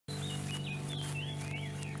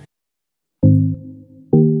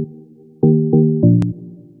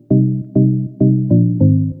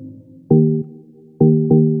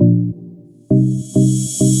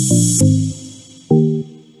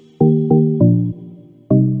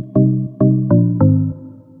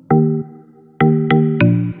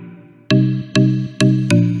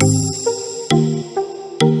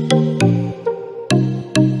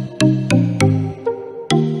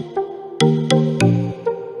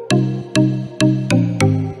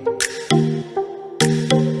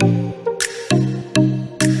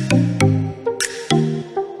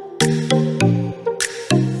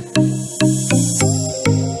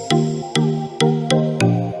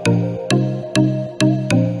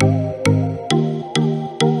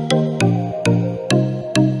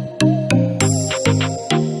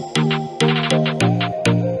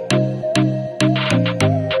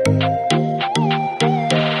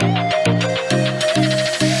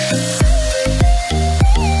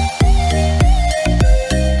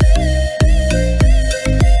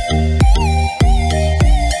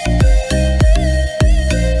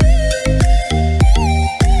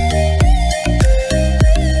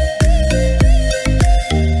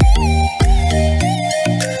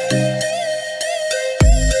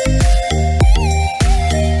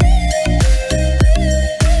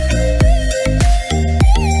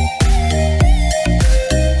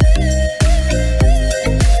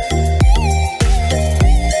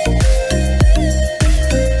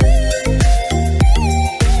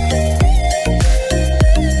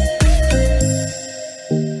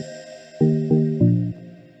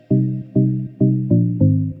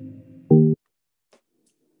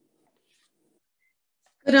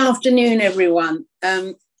Good afternoon, everyone.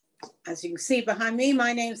 As you can see behind me,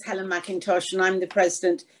 my name is Helen McIntosh and I'm the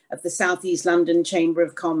President of the South East London Chamber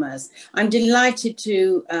of Commerce. I'm delighted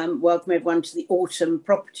to welcome everyone to the Autumn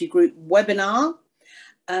Property Group webinar.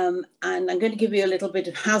 And I'm going to give you a little bit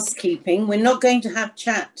of housekeeping. We're not going to have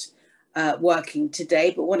chat working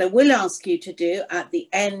today, but what I will ask you to do at the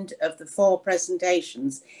end of the 4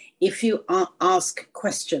 presentations, if you ask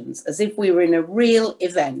questions, as if we were in a real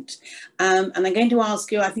event. And I'm going to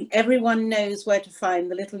ask you, I think everyone knows where to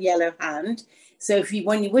find the little yellow hand. So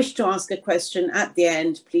when you wish to ask a question at the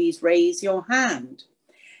end, please raise your hand.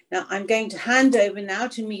 Now, I'm going to hand over now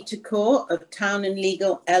to Meeta Kaur of Town and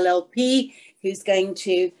Legal LLP, who's going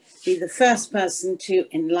to be the first person to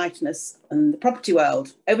enlighten us on the property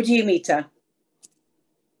world. Over to you, Meeta.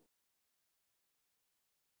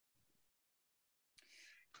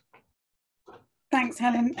 Thanks,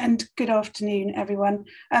 Helen, and good afternoon, everyone.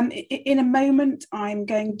 In a moment, I'm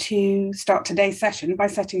going to start today's session by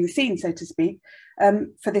setting the scene, so to speak,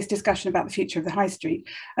 for this discussion about the future of the High Street.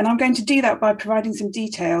 And I'm going to do that by providing some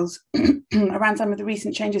details around some of the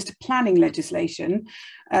recent changes to planning legislation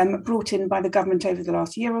brought in by the government over the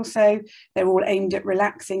last year or so. They're all aimed at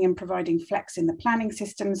relaxing and providing flex in the planning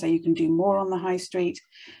system so you can do more on the High Street.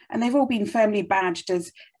 And they've all been firmly badged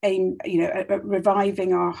as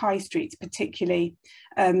reviving our high streets, particularly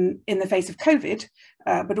in the face of COVID,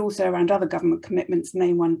 but also around other government commitments,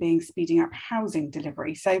 main one being speeding up housing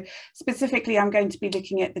delivery. So specifically, I'm going to be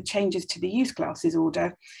looking at the changes to the use classes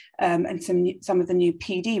order and some of the new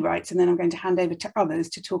PD rights, and then I'm going to hand over to others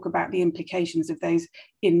to talk about the implications of those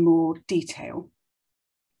in more detail.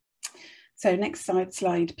 So next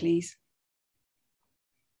slide, please.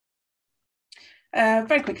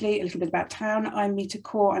 Very quickly, a little bit about Town. I'm Meeta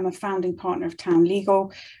Kaur. I'm a founding partner of Town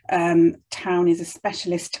Legal. Town is a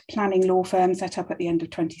specialist planning law firm set up at the end of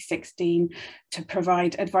 2016 to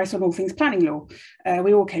provide advice on all things planning law.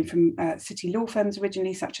 We all came from city law firms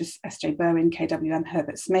originally, such as S.J. Berwin, KWM,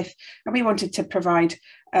 Herbert Smith, and we wanted to provide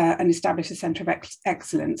and establish a centre of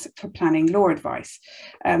excellence for planning law advice.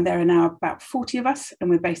 There are now about 40 of us, and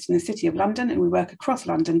we're based in the City of London, and we work across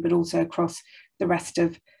London, but also across the rest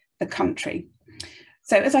of the country.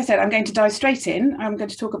 So as I said, I'm going to dive straight in. I'm going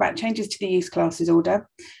to talk about changes to the use classes order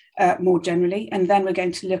more generally, and then we're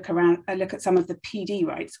going to look at some of the PD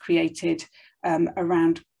rights created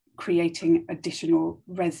around creating additional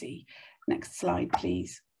resi. Next slide,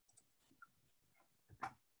 please.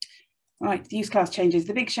 All right, the use class changes,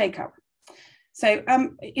 the big shake-up. So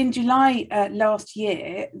in July last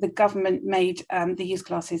year, the government made the use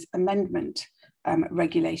classes amendment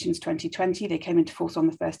regulations 2020. They came into force on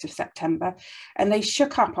the 1st of September, and they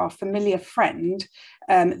shook up our familiar friend,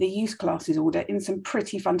 the use classes order, in some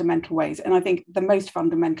pretty fundamental ways. And I think the most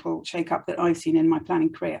fundamental shake-up that I've seen in my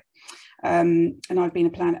planning career. And I've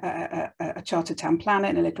been a chartered town planner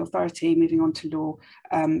in a local authority, moving on to law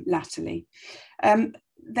latterly.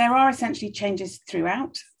 There are essentially changes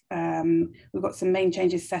throughout. We've got some main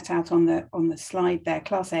changes set out on the slide there.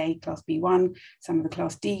 Class A, Class B1, some of the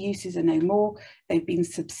Class D uses are no more. They've been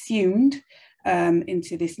subsumed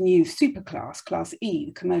into this new superclass, Class E,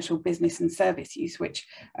 the commercial, business and service use, which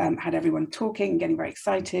had everyone talking, getting very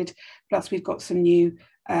excited. Plus we've got some new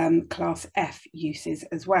Class F uses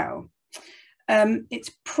as well.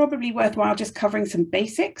 It's probably worthwhile just covering some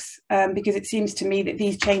basics because it seems to me that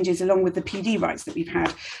these changes, along with the PD rights that we've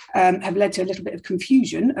had, have led to a little bit of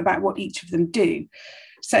confusion about what each of them do.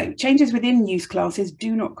 So changes within use classes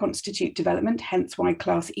do not constitute development, hence why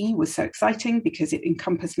Class E was so exciting, because it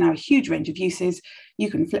encompassed now a huge range of uses. You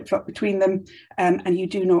can flip-flop between them, and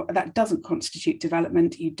that doesn't constitute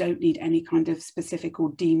development. You don't need any kind of specific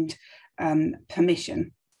or deemed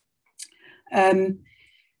permission.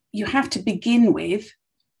 You have to begin with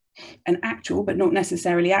an actual, but not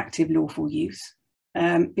necessarily active, lawful use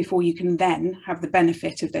before you can then have the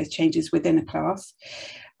benefit of those changes within a class.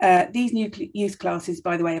 These new use classes,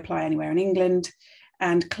 by the way, apply anywhere in England,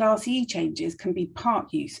 and Class E changes can be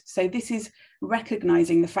part use. So this is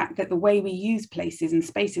recognising the fact that the way we use places and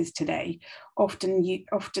spaces today often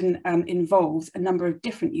involves a number of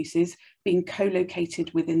different uses being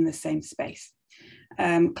co-located within the same space.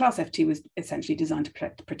 Class F2 was essentially designed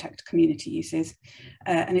to protect community uses,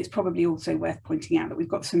 and it's probably also worth pointing out that we've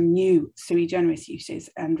got some new sui generis uses,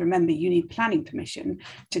 and remember, you need planning permission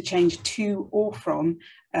to change to or from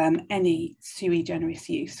any sui generis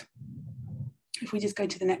use. If we just go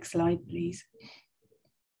to the next slide, please.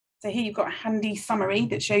 So here you've got a handy summary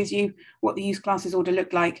that shows you what the use classes order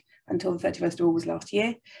looked like until the 31st of August last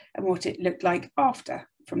year, and what it looked like after,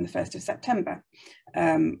 from the 1st of September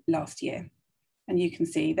last year. And you can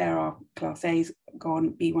see there are Class A's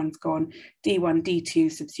gone, B1's gone, D1,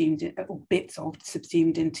 D2 subsumed, or bits of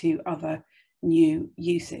subsumed into other new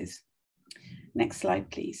uses. Next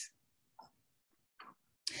slide, please.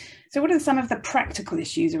 So what are some of the practical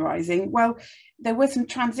issues arising? Well, there were some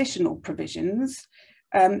transitional provisions.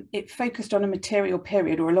 It focused on a material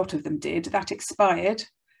period, or a lot of them did, that expired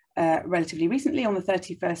relatively recently on the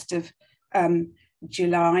 31st of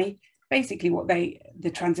July. Basically what the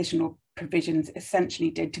transitional provisions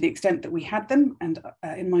essentially did, to the extent that we had them, and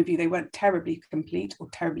in my view they weren't terribly complete or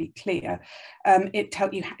terribly clear, it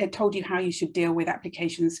told you how you should deal with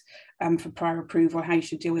applications for prior approval, how you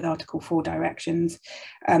should deal with Article 4 directions,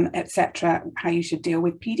 etc., how you should deal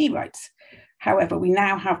with PD rights. However, we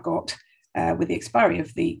now have got, with the expiry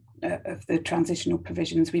of the transitional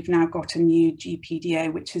provisions, we've now got a new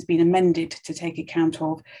GPDA which has been amended to take account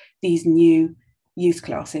of these new use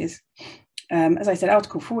classes. As I said,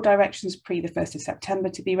 Article 4 directions pre the 1st of September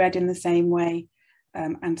to be read in the same way,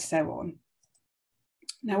 and so on.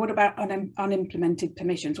 Now, what about unimplemented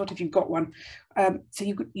permissions? What if you've got one? So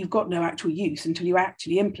you've got no actual use until you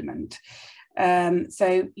actually implement.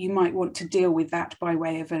 So you might want to deal with that by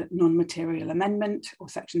way of a non-material amendment or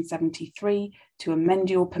Section 73 to amend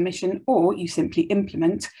your permission, or you simply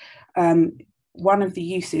implement one of the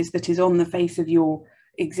uses that is on the face of your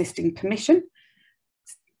existing permission,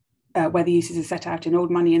 where the uses are set out in old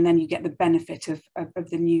money, and then you get the benefit of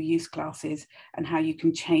the new use classes and how you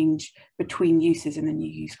can change between uses in the new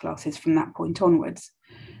use classes from that point onwards.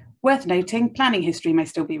 Worth noting, planning history may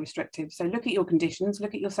still be restrictive. So look at your conditions,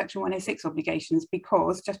 look at your Section 106 obligations,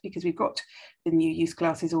 because just because we've got the new use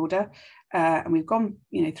classes order and we've gone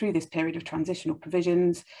through this period of transitional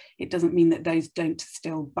provisions, it doesn't mean that those don't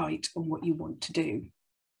still bite on what you want to do.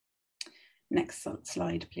 Next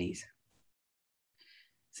slide, please.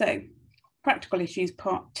 So, practical issues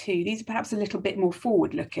part 2. These are perhaps a little bit more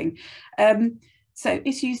forward-looking. So,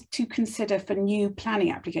 issues to consider for new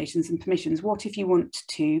planning applications and permissions. What if you want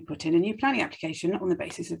to put in a new planning application on the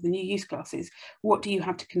basis of the new use classes? What do you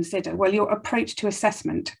have to consider? Well, your approach to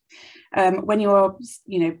assessment. When you're,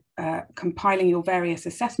 compiling your various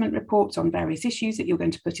assessment reports on various issues that you're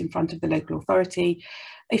going to put in front of the local authority,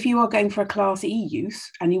 if you are going for a Class E use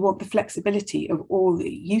and you want the flexibility of all the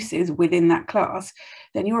uses within that class,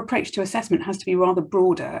 then your approach to assessment has to be rather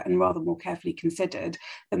broader and rather more carefully considered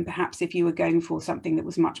than perhaps if you were going for something that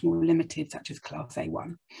was much more limited, such as Class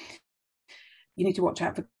A1. You need to watch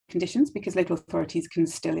out for conditions, because local authorities can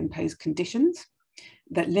still impose conditions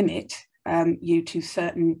that limit you to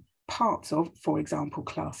certain parts of, for example,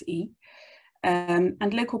 Class E.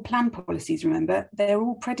 And local plan policies, remember, they're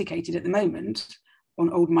all predicated at the moment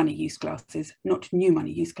on old money use classes, not new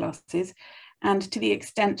money use classes. And to the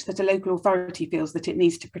extent that a local authority feels that it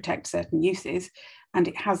needs to protect certain uses, and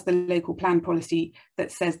it has the local plan policy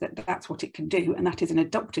that says that that's what it can do, and that is an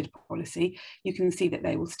adopted policy, you can see that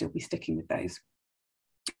they will still be sticking with those.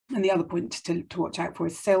 And the other point to watch out for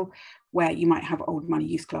is SIL, where you might have old money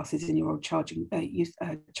use classes in your old charging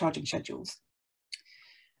schedules.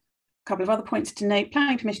 A couple of other points to note: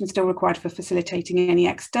 planning permission is still required for facilitating any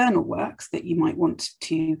external works that you might want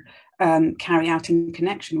to carry out in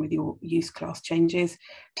connection with your use class changes.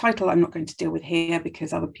 Title I'm not going to deal with here,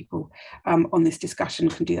 because other people on this discussion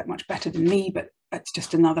can do that much better than me, but that's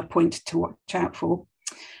just another point to watch out for.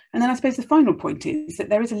 And then I suppose the final point is that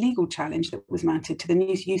there is a legal challenge that was mounted to the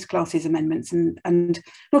new use classes amendments, and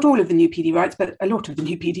not all of the new PD rights, but a lot of the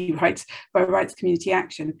new PD rights by Rights Community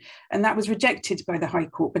Action. And that was rejected by the High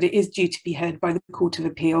Court, but it is due to be heard by the Court of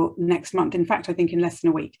Appeal next month. In fact, I think in less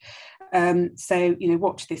than a week. So,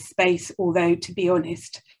 watch this space, although to be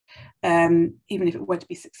honest, even if it were to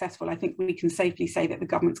be successful, I think we can safely say that the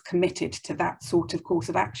government's committed to that sort of course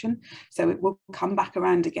of action. So it will come back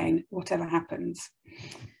around again, whatever happens.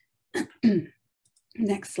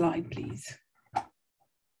 Next slide, please.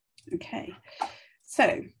 Okay,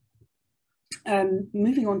 so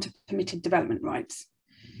moving on to permitted development rights.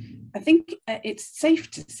 I think it's safe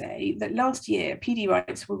to say that last year PD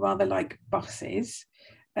rights were rather like buses.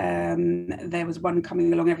 There was one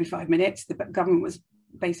coming along every 5 minutes. The government was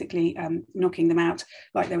basically knocking them out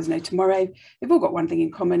like there was no tomorrow. They've all got one thing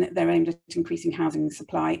in common: they're aimed at increasing housing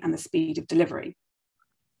supply and the speed of delivery.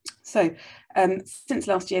 So since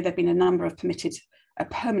last year, there have been a number of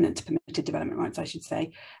permanent permitted development rights, I should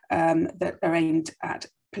say, that are aimed at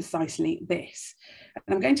precisely this.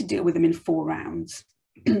 And I'm going to deal with them in 4 rounds.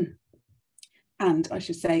 And I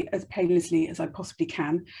should say as painlessly as I possibly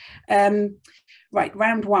can. Right,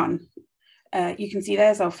 round 1. You can see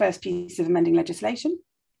there's our first piece of amending legislation.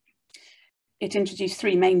 It introduced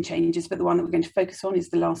 3 main changes, but the one that we're going to focus on is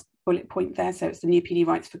the last bullet point there. So it's the new PD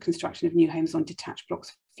rights for construction of new homes on detached blocks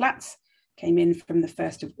of flats. Came in from the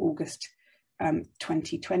 1st of August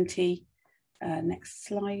 2020. Next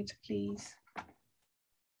slide, please.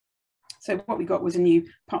 So what we got was a new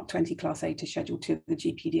Part 20 Class A to Schedule 2 of the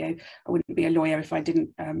GPDO. I wouldn't be a lawyer if I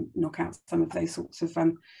didn't knock out some of those sorts of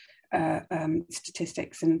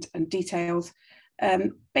statistics and details.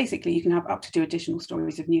 Basically, you can have up to 2 additional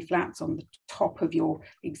stories of new flats on the top of your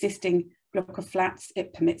existing block of flats.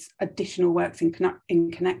 It permits additional works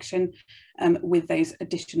in connection with those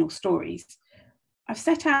additional stories. I've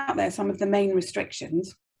set out there some of the main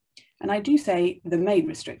restrictions. And I do say the main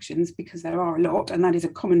restrictions because there are a lot, and that is a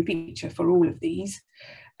common feature for all of these.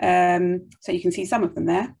 So you can see some of them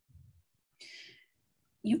there.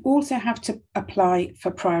 You also have to apply for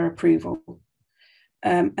prior approval.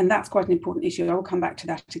 And that's quite an important issue. I will come back to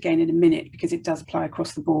that again in a minute because it does apply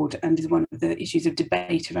across the board and is one of the issues of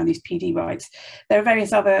debate around these PD rights. There are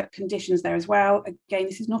various other conditions there as well. Again,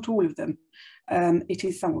 this is not all of them. It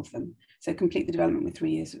is some of them. So complete the development with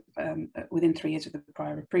 3 years, within 3 years of the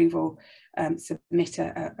prior approval, submit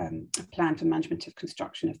a plan for management of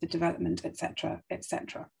construction of the development, etc.,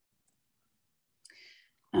 etc.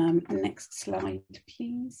 Next slide,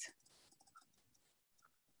 please.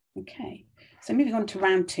 Okay, so moving on to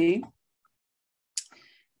round 2.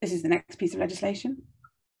 This is the next piece of legislation.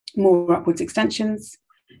 More upwards extensions.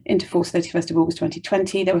 Into force 31st of August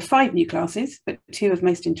 2020. There were 5 new classes, but 2 of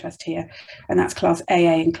most interest here, and that's Class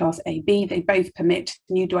AA and Class AB. They both permit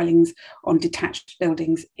new dwellings on detached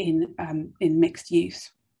buildings in mixed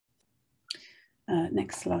use.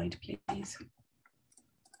 Next slide, please.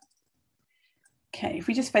 Okay, if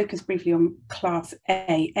we just focus briefly on Class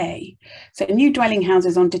AA. So new dwelling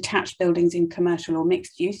houses on detached buildings in commercial or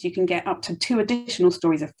mixed use, you can get up to 2 additional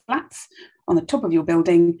stories of flats on the top of your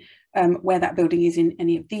building where that building is in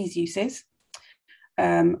any of these uses,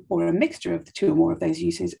 or a mixture of the 2 or more of those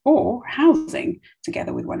uses, or housing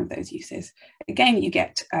together with one of those uses. Again, you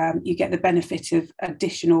get the benefit of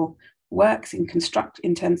additional works in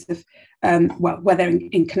terms of, well, whether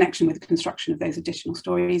in connection with the construction of those additional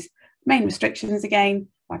stories. Main restrictions, again,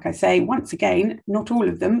 like I say, once again, not all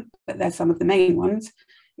of them, but there's some of the main ones.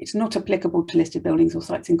 It's not applicable to listed buildings or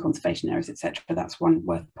sites in conservation areas, etc. That's one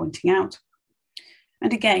worth pointing out.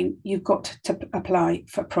 And again, you've got to apply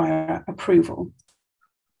for prior approval.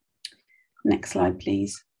 Next slide,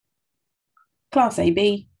 please. Class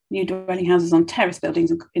AB, new dwelling houses on terrace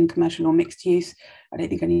buildings in commercial or mixed use. I don't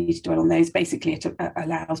think I need to dwell on those. Basically, it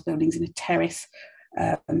allows buildings in a terrace,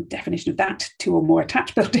 definition of that, 2 or more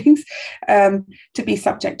attached buildings, to be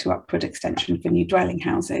subject to upward extension for new dwelling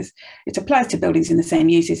houses. It applies to buildings in the same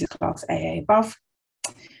uses as Class AA above.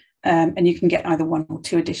 And you can get either 1 or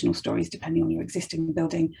 2 additional stories depending on your existing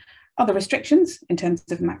building. Other restrictions in terms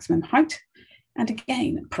of maximum height, and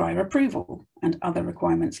again, prior approval and other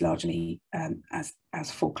requirements largely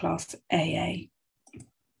as for Class AA.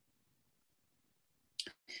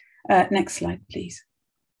 Next slide, please.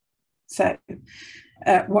 So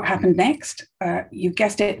what happened next? You've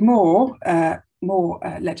guessed it, more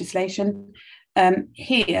legislation.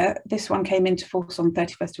 Here, this one came into force on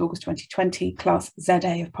 31st of August 2020, Class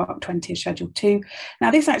ZA of Part 20 of Schedule 2. Now,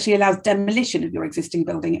 this actually allows demolition of your existing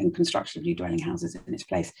building and construction of new dwelling houses in its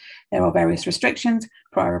place. There are various restrictions,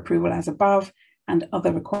 prior approval as above, and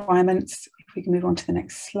other requirements. If we can move on to the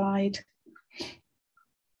next slide.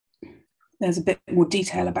 There's a bit more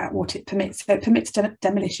detail about what it permits. So it permits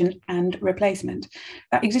demolition and replacement.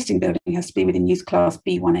 That existing building has to be within use class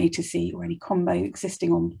B1A to C or any combo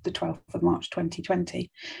existing on the 12th of March 2020.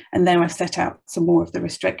 And there I've set out some more of the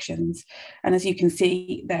restrictions. And as you can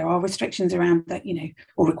see, there are restrictions around that,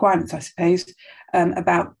 or requirements, I suppose,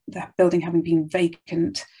 about that building having been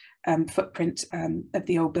vacant, footprint of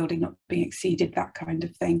the old building not being exceeded, that kind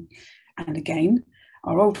of thing. And again,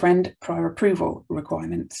 our old friend, prior approval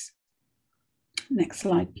requirements. Next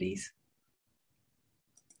slide, please.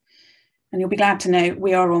 And you'll be glad to know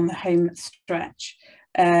we are on the home stretch.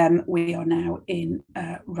 We are now in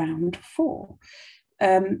round 4.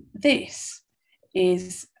 This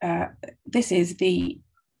is the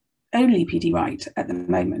only PD right at the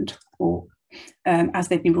moment, or as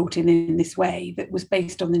they've been brought in this way, that was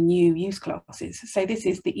based on the new use classes. So this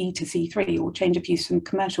is the E to C3, or change of use from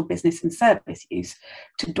commercial, business and service use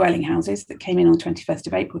to dwelling houses, that came in on 21st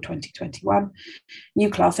of April 2021. New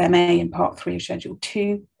class MA in Part 3 of Schedule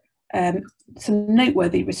 2. Some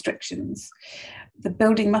noteworthy restrictions. The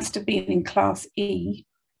building must have been in Class E,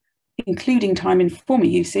 including time in former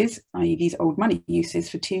uses, i.e. these old money uses,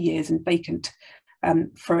 for 2 years and vacant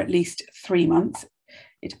for at least 3 months.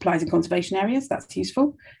 It applies in conservation areas, that's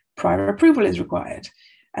useful. Prior approval is required.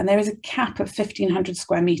 and there is a cap of 1,500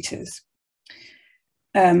 square metres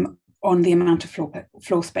on the amount of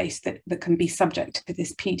floor space that can be subject to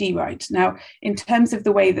this PD right. Now, in terms of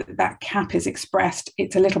the way that that cap is expressed,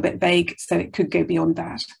 it's a little bit vague, so it could go beyond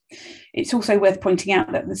that. It's also worth pointing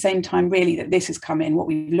out that at the same time, really, that this has come in, what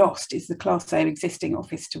we've lost is the Class A existing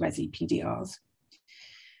office to resi PDRs.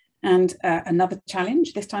 And another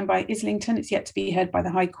challenge, this time by Islington, it's yet to be heard by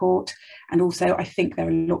the High Court. And also, I think there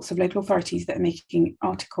are lots of local authorities that are making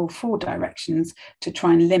Article 4 directions to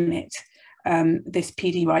try and limit this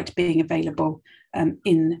PD right being available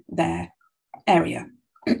in their area.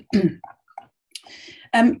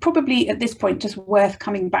 Probably at this point, just worth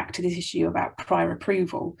coming back to this issue about prior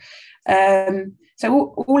approval.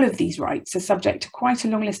 So all of these rights are subject to quite a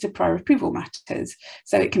long list of prior approval matters.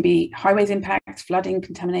 So it can be highways impacts, flooding,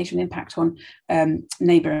 contamination, impact on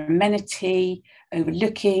neighbour amenity,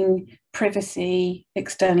 overlooking, privacy,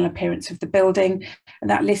 external appearance of the building. And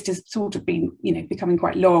that list has sort of been, becoming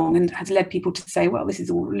quite long and has led people to say, well, this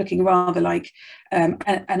is all looking rather like an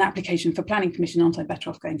application for planning permission. Aren't I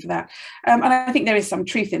better off going for that? And I think there is some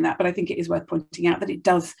truth in that, but I think it is worth pointing out that it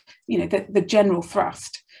does, the general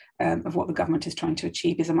thrust of what the government is trying to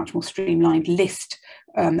achieve is a much more streamlined list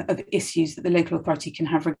of issues that the local authority can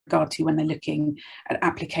have regard to when they're looking at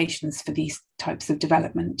applications for these types of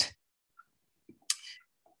development.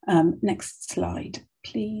 Next slide,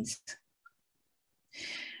 please.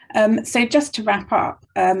 So just to wrap up,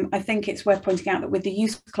 I think it's worth pointing out that with the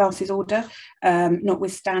use classes order,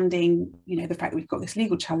 notwithstanding the fact that we've got this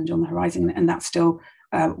legal challenge on the horizon and that's still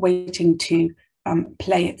waiting to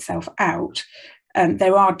play itself out,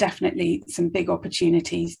 there are definitely some big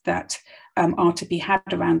opportunities that are to be had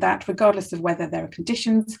around that, regardless of whether there are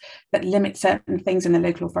conditions that limit certain things and the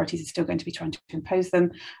local authorities are still going to be trying to impose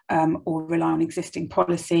them or rely on existing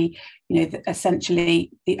policy.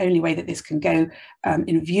 Essentially, the only way that this can go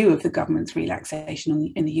in view of the government's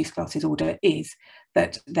relaxation in the use classes order is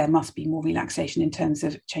that there must be more relaxation in terms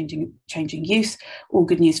of changing use. All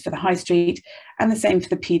good news for the high street, and the same for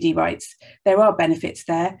the PD rights. There are benefits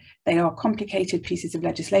there. They are complicated pieces of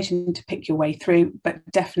legislation to pick your way through, but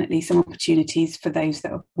definitely some opportunities for those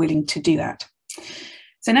that are willing to do that.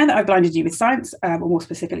 So now that I've blinded you with science, or more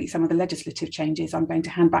specifically some of the legislative changes, I'm going to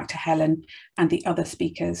hand back to Helen and the other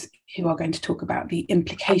speakers who are going to talk about the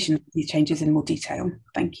implications of these changes in more detail.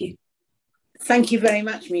 Thank you. Thank you very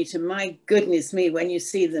much, Meeta. My goodness me, when you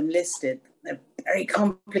see them listed, they're very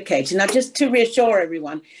complicated. Now, just to reassure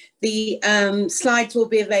everyone, the slides will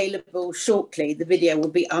be available shortly. The video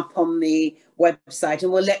will be up on the website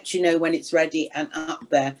and we'll let you know when it's ready and up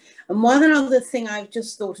there. And one other thing I've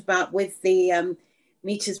just thought about with the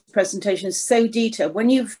Meeta's presentation is so detailed.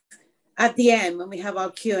 When you've, at the end, when we have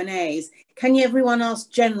our Q&As, can you everyone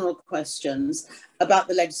ask general questions about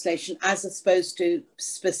the legislation as opposed to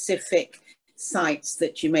specific sites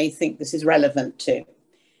that you may think this is relevant to?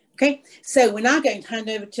 Okay, so we're now going to hand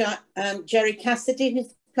over to Gerry Cassidy,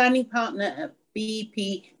 who's planning partner at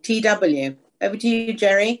BPTW. Over to you,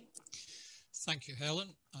 Gerry. Thank you, Helen,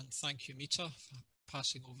 and thank you, Meeta, for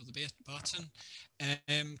passing over the baton.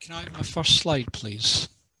 Can I have my first slide, please?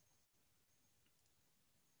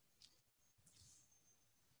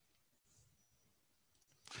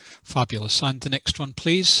 Fabulous. And the next one,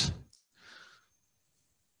 please.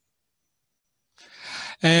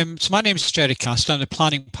 So my name is Gerry Cassidy. I'm the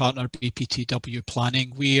planning partner at BPTW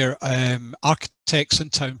Planning. We're architects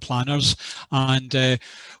and town planners, and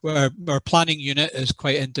our planning unit is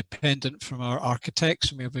quite independent from our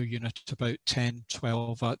architects, and we have a unit about 10,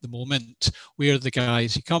 12 at the moment. We are the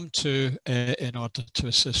guys you come to in order to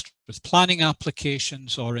assist with planning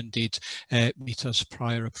applications or indeed Meeta's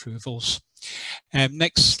prior approvals.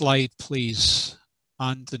 Next slide, please,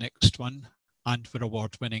 and the next one. And we're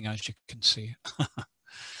award winning, as you can see.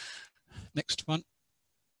 Next one.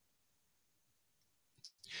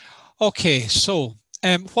 Okay, so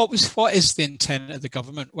what is the intent of the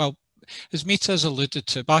government? Well, as Meeta has alluded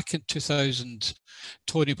to, back in 2000,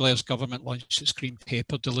 Tony Blair's government launched its Green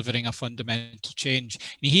Paper, delivering a fundamental change.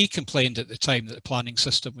 And he complained at the time that the planning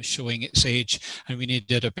system was showing its age and we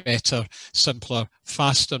needed a better, simpler,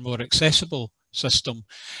 faster, more accessible system.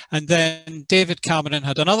 And then David Cameron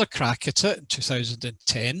had another crack at it in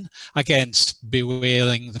 2010, again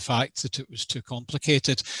bewailing the fact that it was too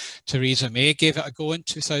complicated. Theresa May gave it a go in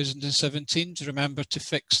 2017, do you remember, to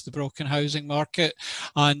fix the broken housing market.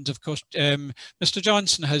 And of course, Mr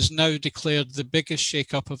Johnson has now declared the biggest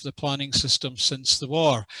shake-up of the planning system since the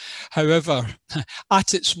war. However,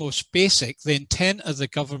 at its most basic, the intent of the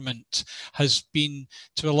government has been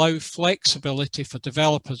to allow flexibility for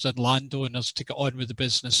developers and landowners to get on with the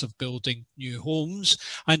business of building new homes,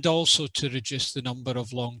 and also to reduce the number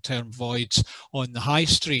of long-term voids on the high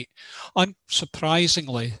street.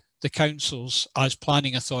 Unsurprisingly, the councils, as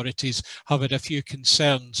planning authorities, have had a few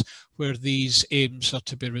concerns where these aims are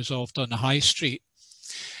to be resolved on the high street.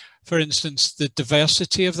 For instance, the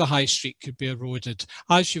diversity of the high street could be eroded.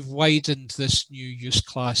 As you've widened this new use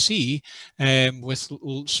class E with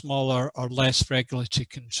smaller or less regulatory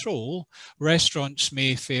control, restaurants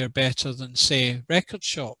may fare better than, say, record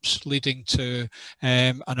shops, leading to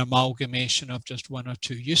an amalgamation of just one or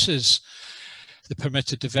two uses. The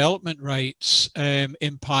permitted development rights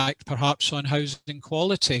impact perhaps on housing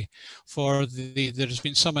quality. There has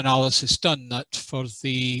been some analysis done that for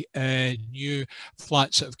the new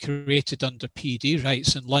flats that have created under PD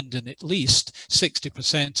rights in London, at least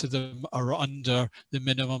 60% of them are under the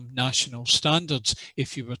minimum national standards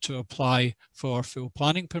if you were to apply for full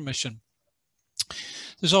planning permission.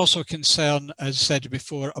 There's also concern, as said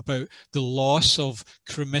before, about the loss of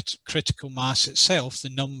critical mass itself, the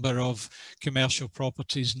number of commercial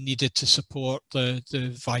properties needed to support the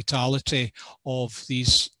vitality of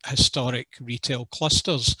these historic retail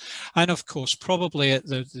clusters. And of course, probably at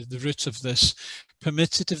the root of this,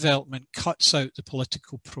 permitted development cuts out the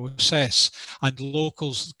political process, and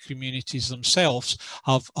local communities themselves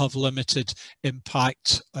have limited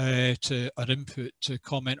impact or input to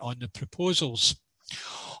comment on the proposals.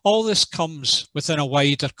 All this comes within a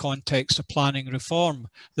wider context of planning reform.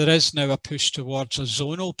 There is now a push towards a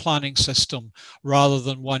zonal planning system rather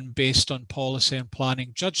than one based on policy and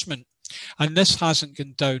planning judgment. And this hasn't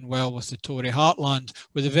gone down well with the Tory heartland,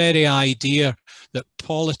 with the very idea that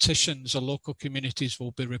politicians or local communities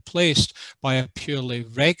will be replaced by a purely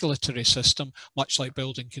regulatory system, much like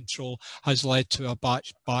building control, has led to a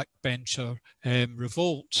backbencher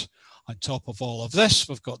revolt. On top of all of this,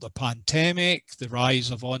 we've got the pandemic, the rise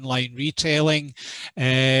of online retailing,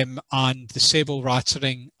 and the sable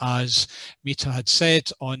rattling, as Meeta had said,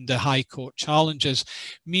 on the High Court challenges,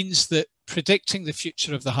 means that predicting the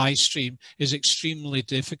future of the high street is extremely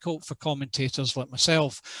difficult for commentators like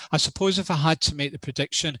myself. I suppose if I had to make the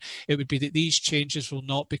prediction, it would be that these changes will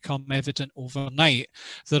not become evident overnight.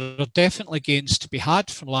 There are definitely gains to be had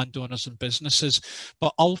from landowners and businesses,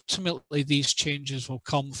 but ultimately these changes will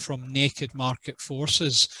come from naked market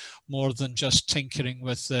forces more than just tinkering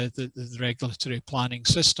with the regulatory planning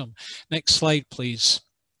system. Next slide, please.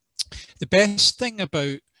 The best thing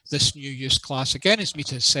about this new use class, again, as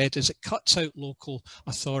Meeta has said, is it cuts out local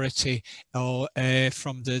authority from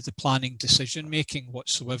the planning decision making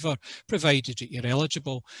whatsoever, provided that you're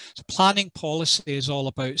eligible. So planning policy is all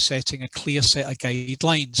about setting a clear set of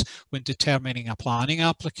guidelines when determining a planning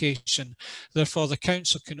application. Therefore, the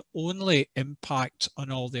council can only impact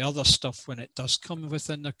on all the other stuff when it does come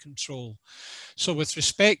within their control. So with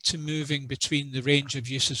respect to moving between the range of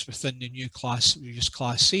uses within the new use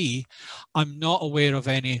class C, I'm not aware of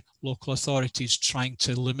any local authorities trying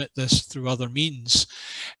to limit this through other means.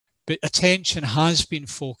 But attention has been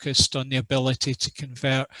focused on the ability to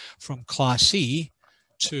convert from Class E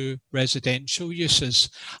to residential uses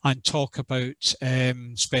and talk about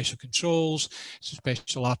special controls,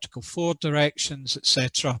 special Article 4 directions,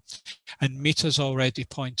 etc. And Meeta's already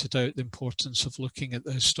pointed out the importance of looking at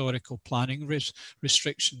the historical planning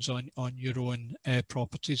restrictions on your own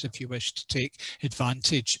properties if you wish to take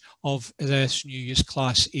advantage of this new use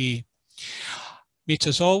Class A.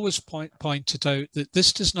 Meeta's always pointed out that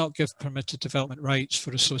this does not give permitted development rights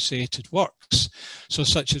for associated works. So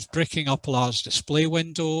such as bricking up a large display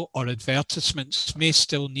window or advertisements may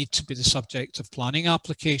still need to be the subject of planning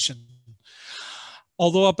application.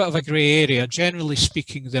 Although a bit of a grey area, generally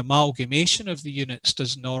speaking, the amalgamation of the units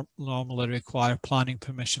does not normally require planning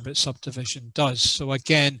permission, but subdivision does. So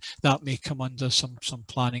again, that may come under some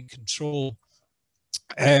planning control.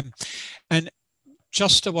 And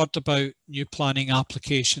just a word about new planning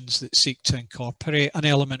applications that seek to incorporate an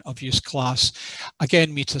element of use class.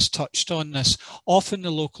 Again, Meeta's touched on this. Often the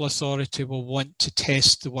local authority will want to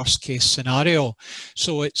test the worst case scenario.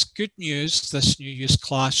 So it's good news, this new use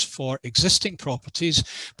class for existing properties,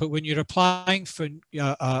 but when you're applying for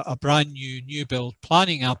a brand new build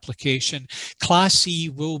planning application, Class C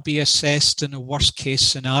will be assessed in a worst case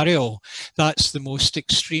scenario. That's the most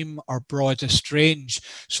extreme or broadest range.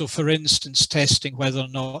 So for instance, testing whether or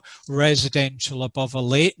not residential above a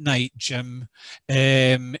late night gym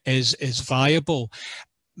is viable.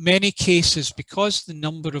 Many cases, because the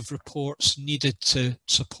number of reports needed to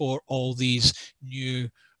support all these new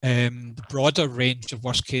the broader range of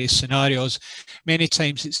worst case scenarios, many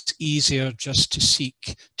times it's easier just to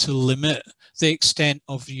seek to limit the extent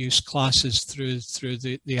of use classes through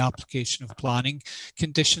the application of planning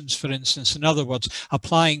conditions, for instance. In other words,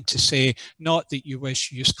 applying to say not that you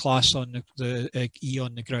wish use class on the E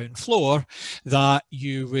on the ground floor, that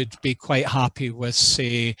you would be quite happy with,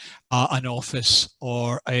 say, an office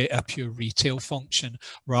or a pure retail function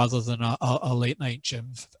rather than a late night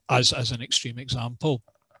gym, as an extreme example.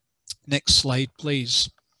 Next slide, please.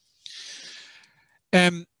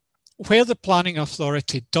 Where the planning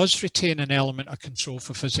authority does retain an element of control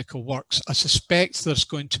for physical works, I suspect there's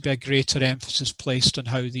going to be a greater emphasis placed on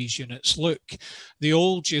how these units look. The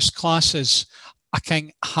old use classes, I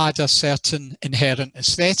think, had a certain inherent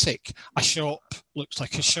aesthetic. A shop looks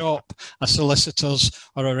like a shop, a solicitor's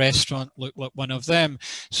or a restaurant look like one of them.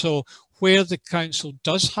 So where the council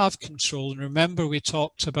does have control, and remember we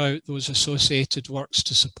talked about those associated works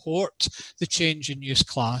to support the change in use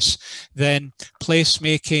class, then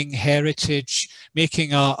placemaking, heritage,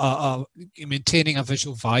 maintaining a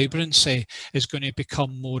visual vibrancy is going to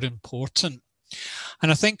become more important.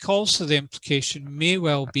 And I think also the implication may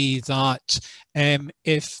well be that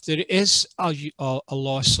if there is a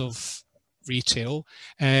loss of retail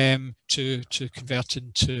to convert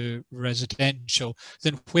into residential,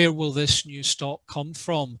 then where will this new stock come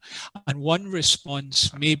from? And one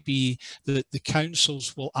response may be that the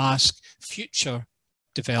councils will ask future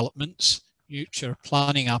developments, future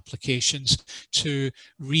planning applications, to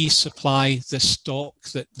resupply the stock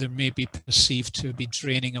that there may be perceived to be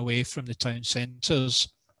draining away from the town centres.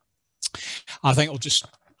 I think I'll just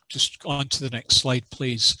on to the next slide,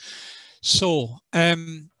 please. So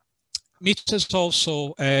Meeta's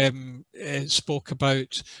also spoke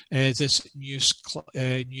about this new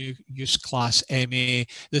use class MA.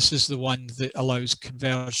 This is the one that allows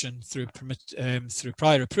conversion through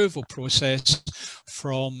prior approval process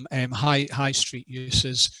from high street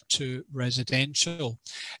uses to residential.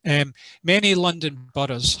 Many London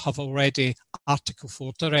boroughs have already Article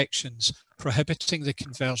 4 directions prohibiting the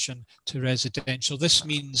conversion to residential. This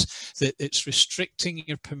means that it's restricting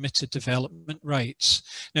your permitted development rights.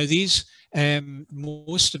 Now these,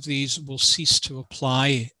 most of these will cease to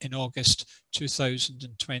apply in August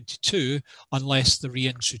 2022 unless they're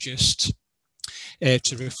reintroduced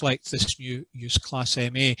to reflect this new use class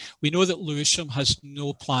MA. We know that Lewisham has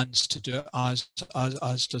no plans to do it, as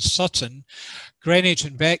does Sutton. Greenwich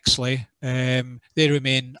and Bexley, they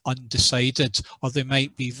remain undecided, or they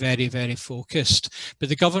might be very, very focused. But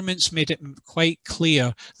the government's made it quite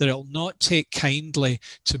clear that it will not take kindly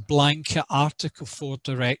to blanket Article 4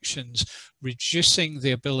 directions, reducing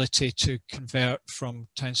the ability to convert from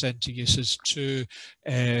town centre uses to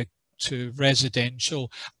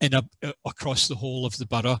residential across the whole of the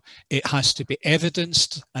borough. It has to be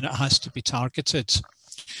evidenced and it has to be targeted.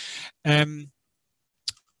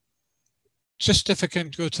 Just if I can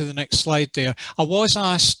go to the next slide there, I was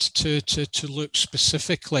asked to look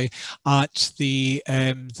specifically at the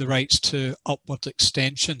rights to upward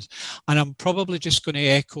extensions, and I'm probably just going to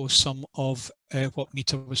echo some of what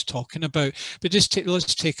Meeta was talking about, but just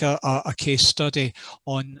let's take a case study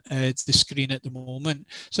on the screen at the moment.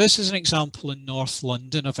 So this is an example in North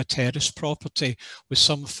London of a terrace property with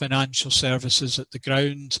some financial services at the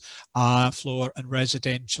ground floor and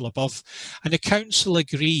residential above. And the council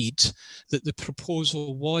agreed that the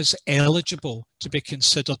proposal was eligible to be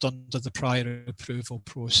considered under the prior approval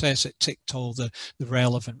process. It ticked all the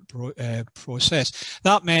relevant process.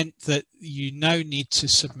 That meant that you now need to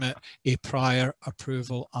submit a prior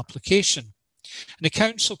approval application. And the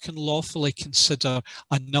council can lawfully consider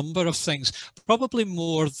a number of things, probably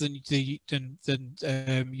more than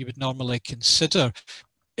you would normally consider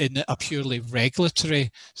in a purely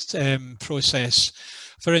regulatory process.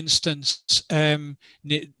 For instance,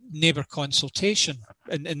 neighbour consultation.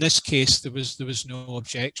 In this case, there was no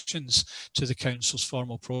objections to the council's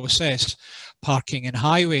formal process. Parking in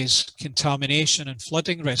highways, contamination and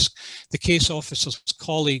flooding risk. The case officer's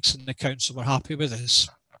colleagues in the council were happy with this.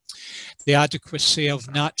 The adequacy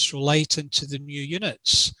of natural light into the new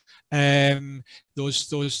units,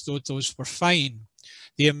 those were fine.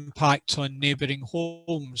 The impact on neighbouring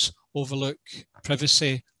homes, overlook,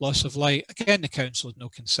 privacy, loss of light. Again, the council had no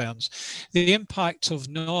concerns. The impact of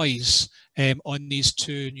noise on these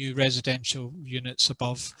two new residential units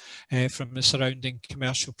above from the surrounding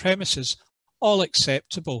commercial premises, all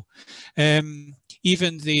acceptable.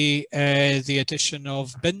 Even the addition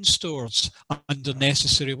of bin stores under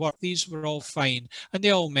necessary work, these were all fine, and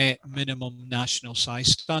they all met minimum national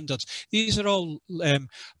size standards. These are all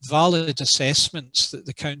valid assessments that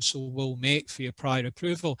the council will make for your prior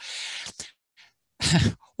approval.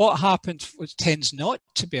 what happens, which tends not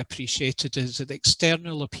to be appreciated, is that the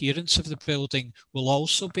external appearance of the building will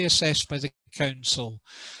also be assessed by the council.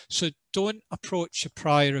 So don't approach your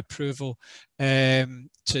prior approval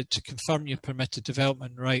to confirm your permitted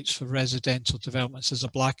development rights for residential developments as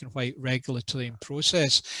a black and white regulatory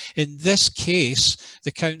process. In this case,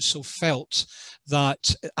 the council felt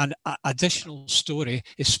that an additional storey,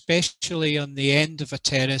 especially on the end of a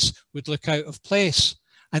terrace, would look out of place.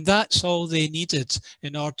 And that's all they needed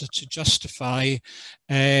in order to justify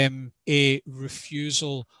a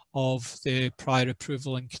refusal of the prior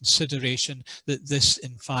approval and consideration that this,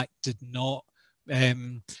 in fact, did not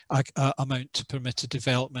amount to permitted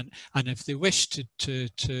development. And if they wished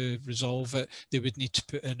to resolve it, they would need to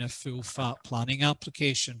put in a full fat planning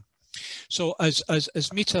application. So as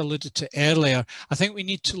Meeta alluded to earlier, I think we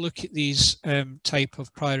need to look at these type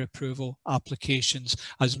of prior approval applications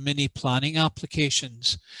as mini planning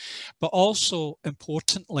applications. But also,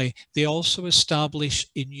 importantly, they also establish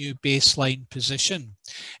a new baseline position.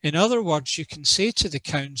 In other words, you can say to the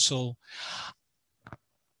council,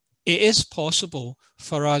 it is possible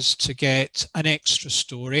for us to get an extra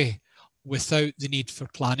storey without the need for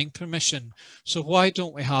planning permission. So why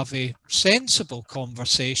don't we have a sensible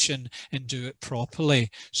conversation and do it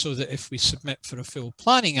properly, so that if we submit for a full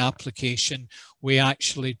planning application, we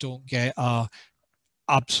actually don't get a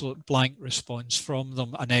absolute blank response from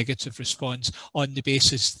them, a negative response, on the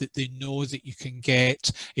basis that they know that you can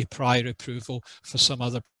get a prior approval for some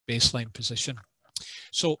other baseline position.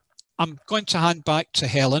 So I'm going to hand back to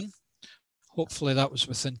Helen. Hopefully that was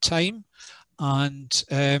within time, and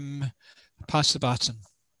pass the baton.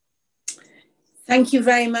 Thank you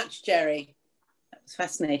very much, Gerry. That was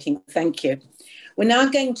fascinating. Thank you. We're now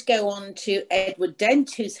going to go on to Edward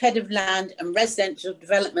Dent, who's Head of Land and Residential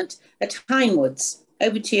Development at Hindwoods.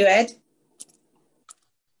 Over to you, Ed.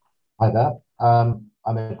 Hi there. I'm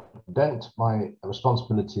Ed Dent. My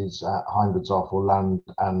responsibilities at Hindwoods are for land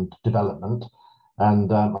and development.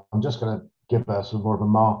 And I'm just going to give a sort of more of a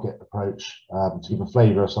market approach to give a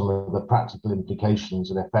flavour of some of the practical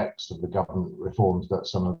implications and effects of the government reforms that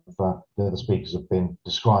some of the other speakers have been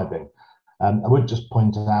describing. I would just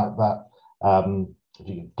point out that, if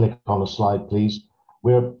you can click on a slide, please,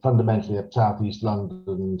 we're fundamentally a South East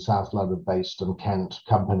London, South London based and Kent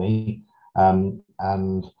company. So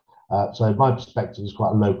my perspective is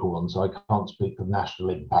quite a local one, so I can't speak of national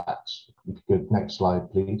impacts. If you could, next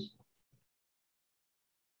slide, please.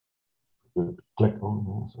 Click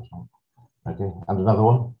on, okay, and another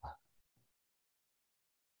one.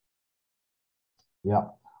 Yeah,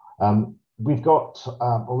 we've got,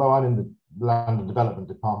 although I'm in the land and development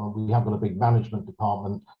department, we have got a big management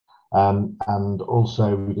department, and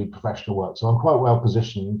also we do professional work. So I'm quite well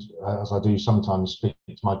positioned, as I do sometimes speak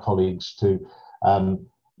to my colleagues, to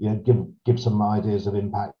give some ideas of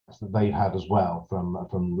impact that they've had as well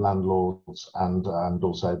from landlords and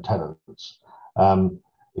also tenants.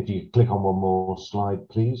 If you click on one more slide,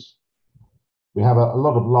 please. We have a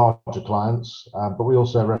lot of larger clients, but we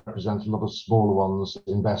also represent a lot of smaller ones,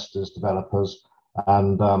 investors, developers.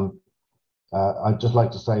 And I'd just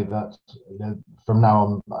like to say that from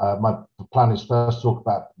now on, my plan is first to talk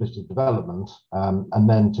about business development and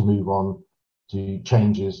then to move on to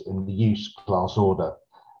changes in the use class order.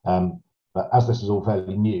 But as this is all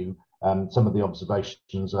fairly new, some of the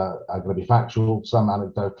observations are going to be factual, some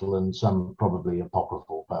anecdotal, and some probably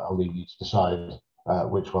apocryphal, but I'll leave you to decide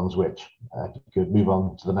which one's which. If you could move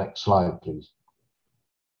on to the next slide, please.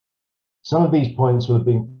 Some of these points will have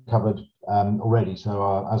been covered already,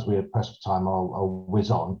 so as we are pressed for time, I'll whiz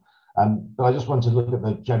on. But I just want to look at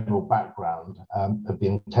the general background of the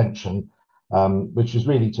intention, which is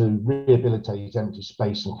really to rehabilitate empty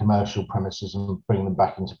space and commercial premises and bring them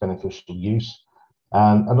back into beneficial use.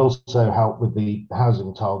 And also help with the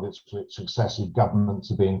housing targets which successive governments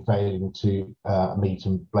have been failing to meet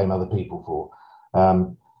and blame other people for.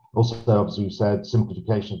 Also, as we said,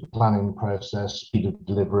 simplification of the planning process, speed of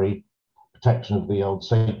delivery, protection of the old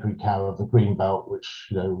sacred cow of the green belt, which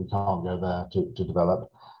we can't go there to develop,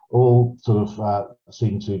 all sort of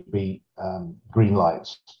seem to be green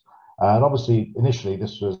lights. And obviously, initially,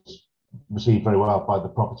 this was received very well by the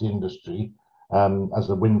property industry, as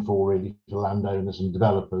a windfall really for landowners and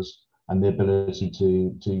developers, and the ability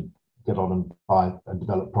to get on and buy and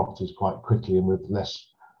develop properties quite quickly and with less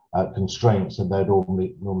constraints than they'd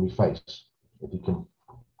normally face. If you can,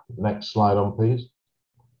 next slide on, please.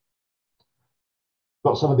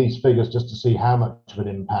 Got some of these figures just to see how much of an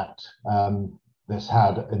impact this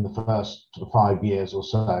had in the first 5 years or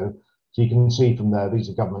so. So you can see from there, these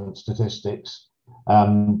are government statistics.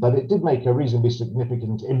 But it did make a reasonably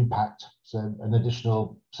significant impact, so an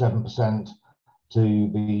additional 7% to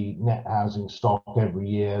the net housing stock every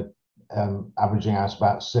year, averaging out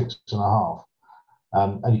about 6.5.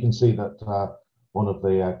 And you can see that one of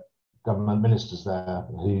the government ministers there,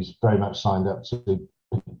 who's very much signed up to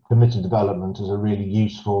permitted development as a really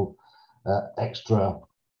useful extra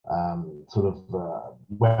sort of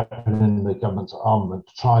weapon in the government's armament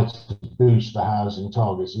to try to boost the housing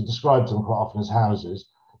targets. He describes them quite often as houses,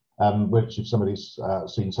 which if somebody's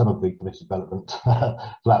seen some of the permitted development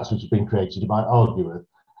flats which have been created, you might argue with,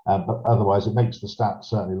 but otherwise it makes the stats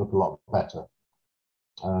certainly look a lot better.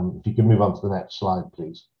 If you can move on to the next slide,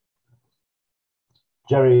 please.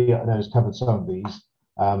 Gerry, I know, has covered some of these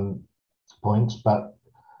points, but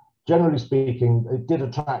generally speaking, it did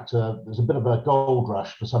attract there's a bit of a gold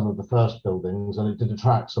rush for some of the first buildings, and it did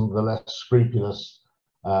attract some of the less scrupulous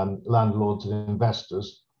landlords and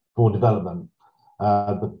investors for development.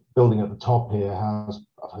 The building at the top here has,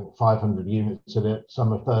 I think, 500 units in it.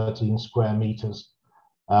 Some are 13 square meters,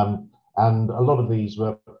 and a lot of these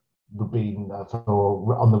would have been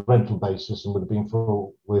on the rental basis, and would have been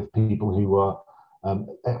full with people who were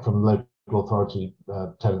from local authority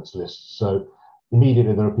tenants lists. So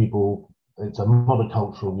immediately there are people, it's a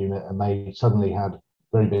monocultural unit, and they suddenly had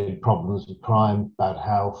very big problems with crime, bad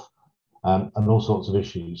health, and all sorts of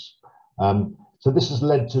issues. So this has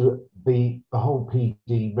led to the whole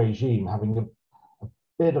PD regime having a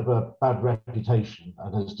bit of a bad reputation,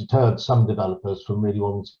 and has deterred some developers from really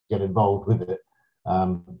wanting to get involved with it.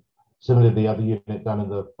 Similarly, the other unit down in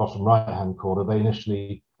the bottom right-hand corner, they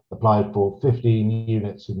initially applied for 15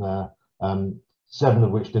 units in there, 7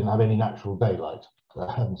 of which didn't have any natural daylight.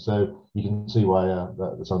 So you can see why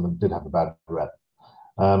some of them did have a bad rep.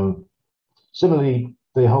 Similarly,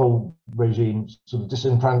 the whole regime sort of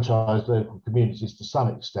disenfranchised local communities to some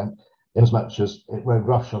extent, in as much as it rode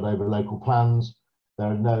roughshod over local plans. There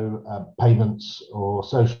are no payments or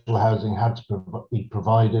social housing had to be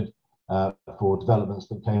provided for developments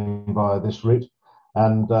that came via this route.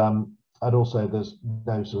 And also there's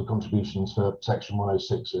no sort of contributions for Section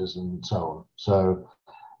 106s and so on. So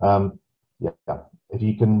yeah, if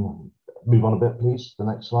you can move on a bit, please, the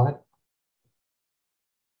next slide.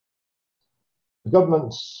 The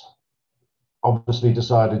government's obviously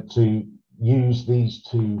decided to use these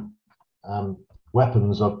two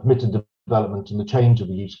weapons of permitted development and the change of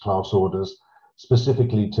the use class orders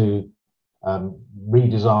specifically to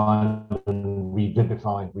redesign and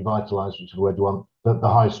revivify, revitalise, whichever word you want, the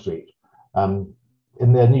high street.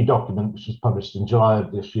 In their new document, which was published in July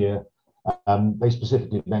of this year, they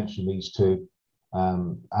specifically mention these two,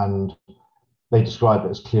 and they describe it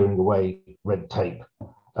as clearing away red tape.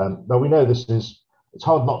 Now we know it's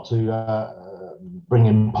hard not to bring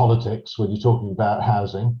in politics when you're talking about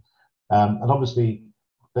housing, and obviously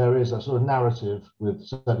there is a sort of narrative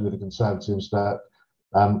certainly with the Conservatives that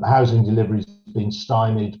housing delivery is being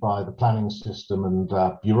stymied by the planning system and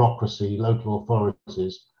bureaucracy, local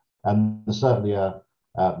authorities, and certainly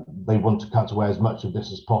they want to cut away as much of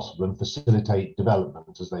this as possible and facilitate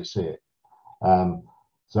development as they see it.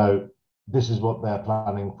 So this is what they're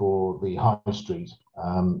planning for the high street,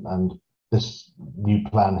 and this new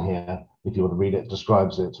plan here, if you want to read it,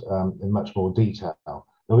 describes it in much more detail.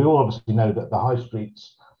 Now, we all obviously know that the high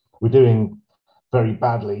streets were doing very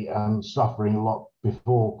badly and suffering a lot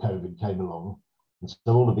before COVID came along. And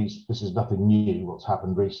so all of this is nothing new, what's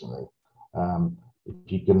happened recently. If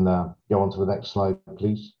you can go on to the next slide,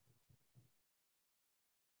 please.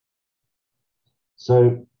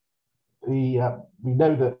 So we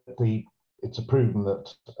know that it's proven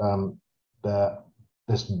that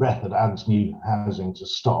this method adds new housing to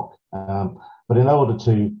stock, but in order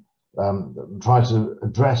to try to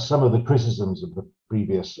address some of the criticisms of the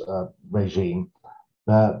previous regime,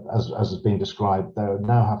 as has been described, they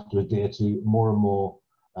now have to adhere to more and more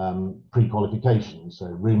pre-qualifications, so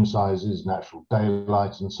room sizes, natural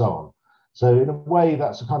daylight, and so on. So in a way,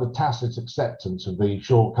 that's a kind of tacit acceptance of the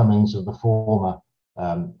shortcomings of the former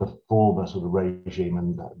sort of regime,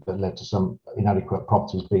 and that led to some inadequate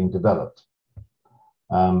properties being developed.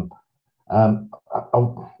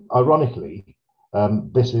 Ironically,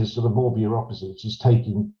 this is sort of more bureaucracy, which is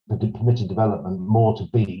taking the permitted development more to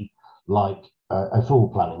be like a full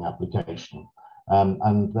planning application,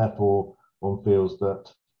 and therefore one feels that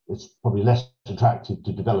it's probably less attractive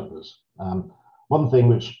to developers. One thing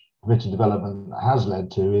which permitted development has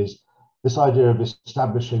led to is this idea of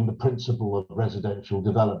establishing the principle of residential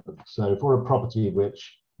development. So for a property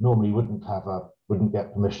which normally wouldn't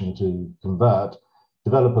get permission to convert,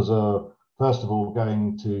 developers are first of all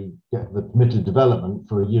going to get the permitted development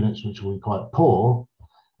for units which will be quite poor,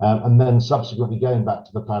 and then subsequently going back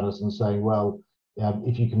to the planners and saying, well,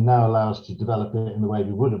 if you can now allow us to develop it in the way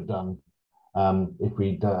we would have done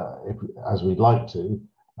as we'd like to,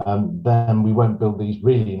 then we won't build these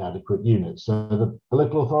really inadequate units. So the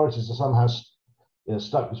local authorities are somehow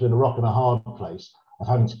stuck between a rock and a hard place of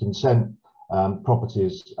having to consent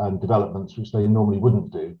properties and developments which they normally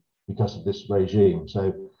wouldn't do because of this regime.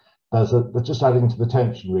 So they're just adding to the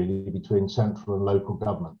tension really between central and local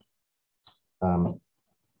government.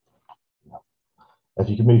 If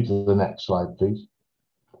you can move to the next slide, please.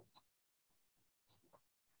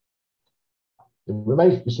 It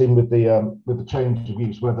remains to be seen with the change of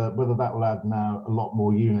use whether that will add now a lot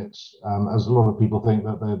more units, as a lot of people think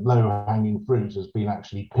that the low-hanging fruit has been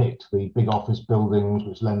actually picked. The big office buildings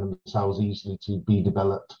which lend themselves easily to be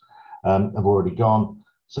developed have already gone.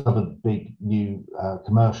 Some of the big new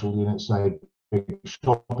commercial units, say big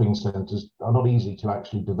shopping centres, are not easy to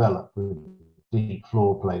actually develop with deep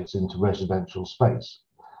floor plates into residential space.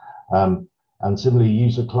 And similarly,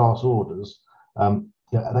 user class orders,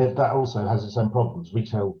 that also has its own problems.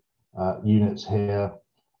 Retail units here,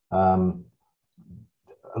 long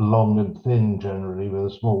and thin generally with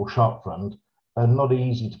a small shop front, are not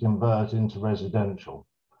easy to convert into residential.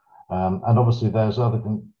 And obviously there's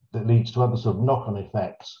that leads to other sort of knock-on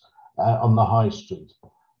effects on the high street,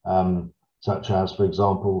 such as, for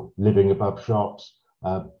example, living above shops,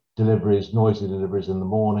 deliveries, noisy deliveries in the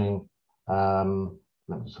morning,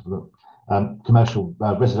 commercial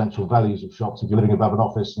residential values of shops. If you're living above an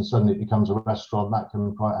office and suddenly it becomes a restaurant, that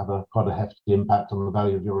can have quite a hefty impact on the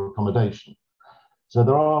value of your accommodation. So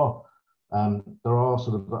there are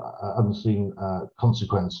sort of unseen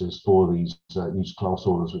consequences for these use class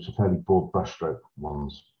orders, which are fairly broad brushstroke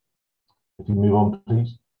ones. If you move on,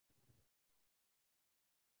 please.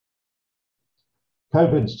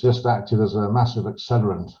 COVID's just acted as a massive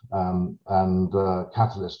accelerant and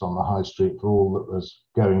catalyst on the high street for all that was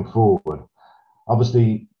going forward.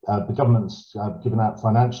 Obviously, the government's given out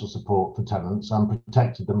financial support for tenants and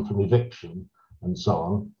protected them from eviction and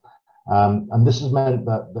so on. And this has meant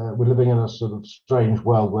that we're living in a sort of strange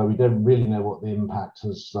world where we don't really know what the impact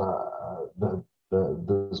that's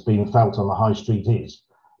being felt on the high street is,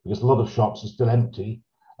 because a lot of shops are still empty.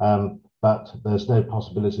 But there's no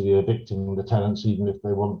possibility of evicting the tenants even if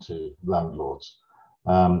they want to, landlords.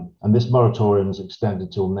 And this moratorium is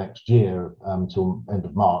extended till next year, till end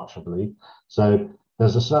of March, I believe. So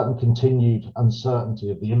there's a certain continued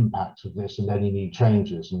uncertainty of the impact of this and any new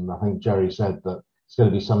changes. And I think Gerry said that it's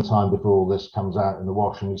going to be some time before all this comes out in the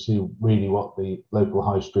wash and we see really what the local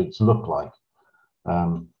high streets look like.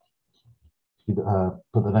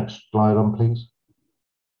 Put the next slide on, please.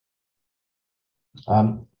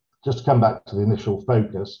 Just to come back to the initial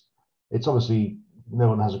focus, it's obviously no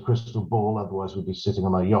one has a crystal ball, otherwise we'd be sitting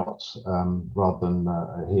on our yachts rather than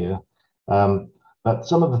here. But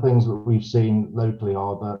some of the things that we've seen locally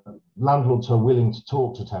are that landlords who are willing to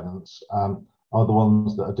talk to tenants are the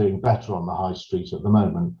ones that are doing better on the high street at the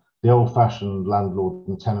moment. The old-fashioned landlord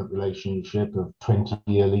and tenant relationship of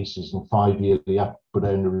 20-year leases and 5-yearly upward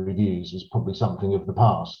owner reviews is probably something of the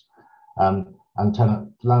past. And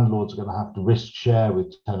landlords are going to have to risk share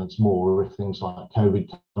with tenants more if things like COVID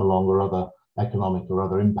come along or other economic or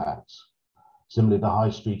other impacts. Similarly, the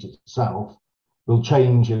high street itself will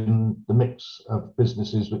change in the mix of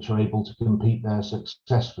businesses which are able to compete there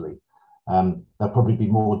successfully. There'll probably be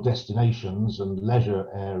more destinations and leisure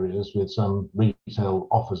areas with some retail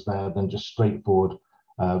offers there than just straightforward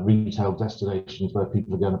retail destinations where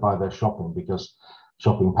people are going to buy their shopping, because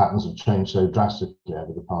shopping patterns have changed so drastically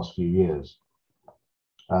over the past few years.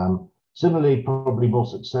 Similarly, probably more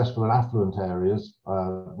successful in affluent areas,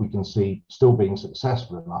 we can see still being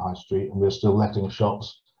successful in the high street, and we're still letting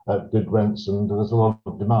shops at good rents, and there's a lot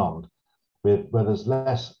of demand. Where there's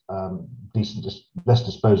less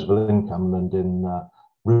disposable income and in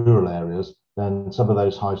rural areas, then some of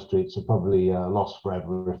those high streets are probably lost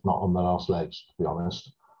forever, if not on their last legs, to be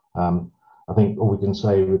honest. I think all we can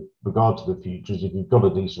say with regard to the future is if you've got a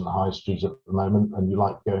decent high street at the moment and you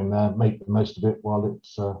like going there, make the most of it while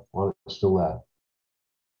it's still there.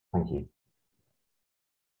 Thank you.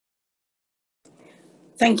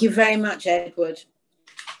 Thank you very much, Edward.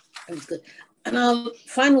 That was good. And our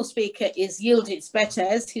final speaker is Yildiz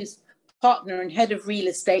Betez, who's partner and head of real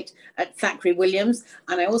estate at Thackray Williams.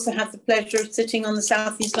 And I also have the pleasure of sitting on the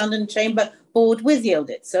South East London Chamber board with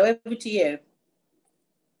Yildiz. So over to you.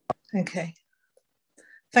 Okay.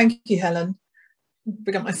 Thank you, Helen.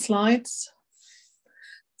 Bring up my slides.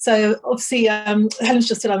 So obviously, Helen's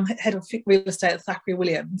just said I'm head of real estate at Thackray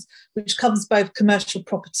Williams, which covers both commercial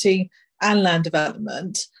property and land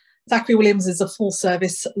development. Thackray Williams is a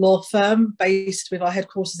full-service law firm based with our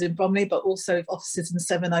headquarters in Bromley, but also with offices in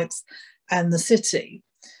Sevenoaks and the City.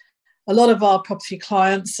 A lot of our property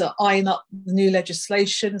clients are eyeing up the new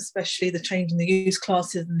legislation, especially the change in the use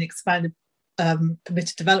classes and the expanded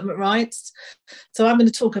permitted development rights. So I'm going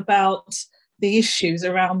to talk about the issues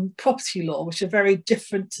around property law, which are very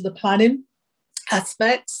different to the planning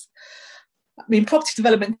aspects. I mean, property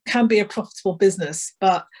development can be a profitable business,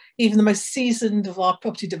 but even the most seasoned of our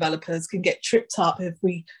property developers can get tripped up if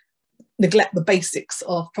we neglect the basics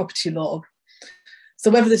of property law.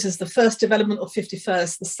 So whether this is the first development or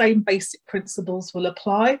 51st, the same basic principles will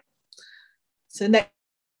apply. So next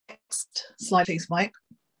slide, please, Mike.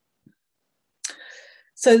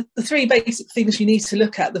 So the three basic things you need to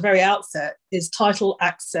look at the very outset is title,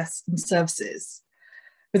 access, and services.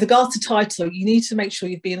 With regards to title, you need to make sure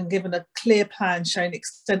you've been given a clear plan showing the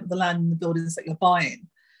extent of the land and the buildings that you're buying.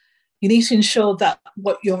 You need to ensure that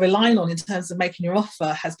what you're relying on in terms of making your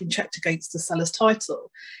offer has been checked against the seller's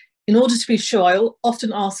title. In order to be sure, I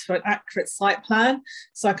often ask for an accurate site plan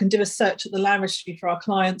so I can do a search at the land registry for our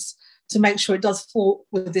clients to make sure it does fall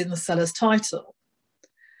within the seller's title.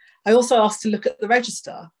 I also ask to look at the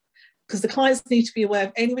register because the clients need to be aware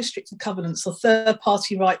of any restrictive covenants or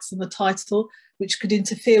third-party rights in the title which could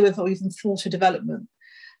interfere with or even thwart a development.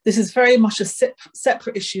 This is very much a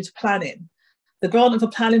separate issue to planning. The grant of a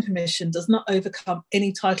planning permission does not overcome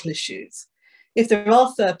any title issues. If there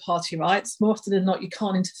are third-party rights, more often than not, you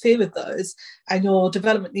can't interfere with those, and your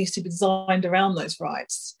development needs to be designed around those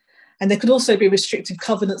rights. And there could also be restrictive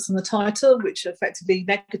covenants on the title, which are effectively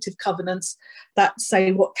negative covenants that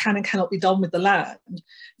say what can and cannot be done with the land.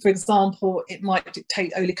 For example, it might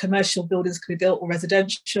dictate only commercial buildings can be built or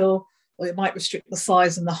residential, or it might restrict the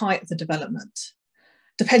size and the height of the development.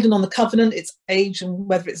 Depending on the covenant, its age, and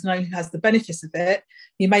whether it's known who has the benefits of it,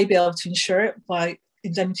 you may be able to insure it by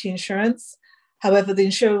indemnity insurance. However, the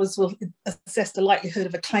insurers will assess the likelihood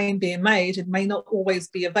of a claim being made and may not always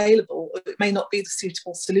be available, or it may not be the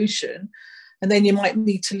suitable solution. And then you might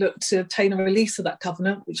need to look to obtain a release of that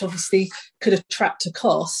covenant, which obviously could attract a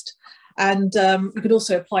cost. And you could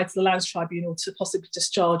also apply to the Lands Tribunal to possibly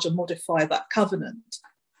discharge or modify that covenant.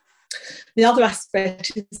 The other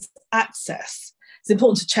aspect is access. It's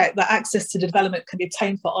important to check that access to development can be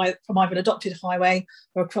obtained from either an adopted highway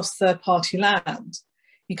or across third-party land.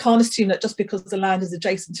 You can't assume that just because the land is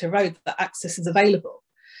adjacent to a road that access is available.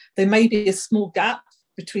 There may be a small gap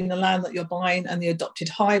between the land that you're buying and the adopted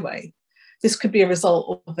highway. This could be a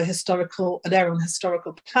result of an error on a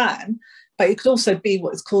historical plan, but it could also be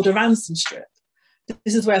what is called a ransom strip.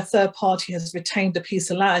 This is where a third party has retained a piece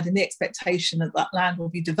of land in the expectation that that land will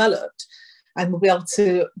be developed and will be able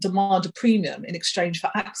to demand a premium in exchange for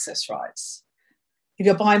access rights. If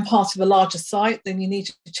you're buying part of a larger site, then you need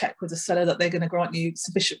to check with the seller that they're going to grant you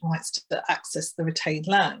sufficient rights to access the retained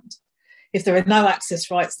land. If there are no access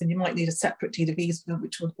rights, then you might need a separate deed of easement,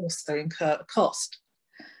 which will also incur a cost.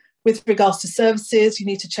 With regards to services, you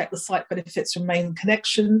need to check the site benefits from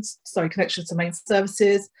connections to main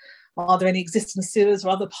services. Are there any existing sewers or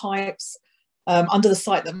other pipes under the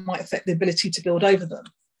site that might affect the ability to build over them?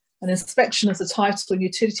 An inspection of the title and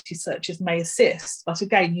utility searches may assist, but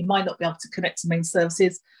again, you might not be able to connect to main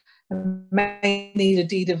services and may need a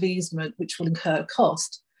deed of easement, which will incur a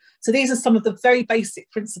cost. So these are some of the very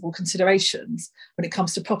basic principal considerations when it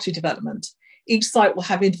comes to property development. Each site will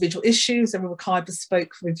have individual issues and will require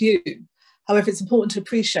bespoke review. However, it's important to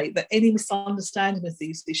appreciate that any misunderstanding of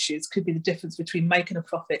these issues could be the difference between making a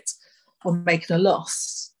profit or making a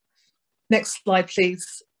loss. Next slide,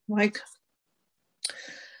 please, Mike.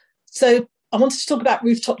 So I wanted to talk about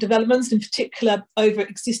rooftop developments, in particular over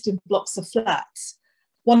existing blocks of flats.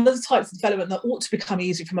 One of the types of development that ought to become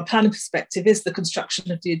easier from a planning perspective is the construction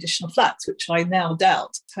of the additional flats, which I now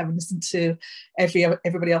doubt, having listened to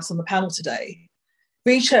everybody else on the panel today.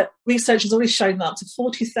 Research has already shown that up to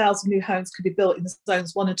 40,000 new homes could be built in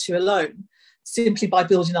zones 1 and 2 alone, simply by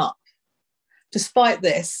building up. Despite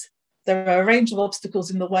this, there are a range of obstacles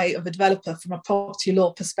in the way of a developer from a property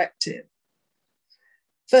law perspective.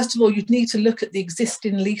 First of all, you'd need to look at the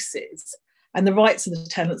existing leases and the rights of the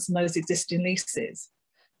tenants in those existing leases.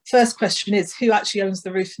 First question is, who actually owns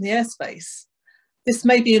the roof and the airspace? This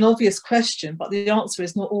may be an obvious question, but the answer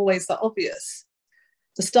is not always that obvious.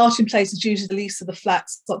 The starting place is usually the lease of the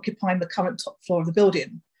flats occupying the current top floor of the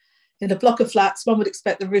building. In a block of flats, one would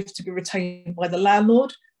expect the roof to be retained by the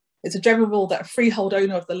landlord. It's a general rule that a freehold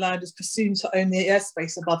owner of the land is presumed to own the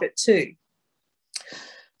airspace above it too.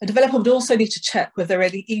 A developer would also need to check whether there are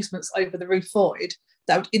any easements over the roof void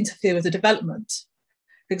that would interfere with the development.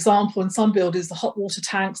 For example, in some buildings, the hot water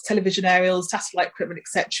tanks, television aerials, satellite equipment,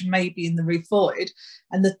 etc. may be in the roof void,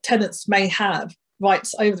 and the tenants may have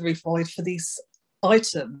rights over the roof void for these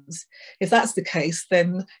items. If that's the case,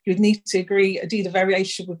 then you'd need to agree a deed of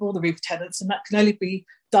variation with all the roof tenants, and that can only be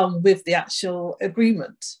done with the actual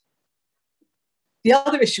agreement. The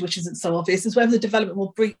other issue, which isn't so obvious, is whether the development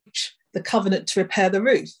will breach the covenant to repair the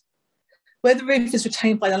roof. Where the roof is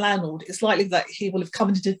retained by the landlord, it's likely that he will have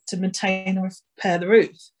covenanted to maintain and repair the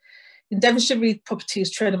roof. In Devonshire Reed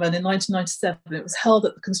Properties Trenneman in 1997, it was held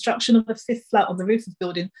that the construction of a fifth flat on the roof of the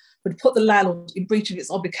building would put the landlord in breach of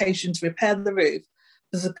its obligation to repair the roof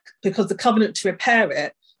because the covenant to repair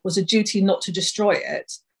it was a duty not to destroy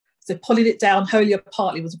it. So pulling it down wholly or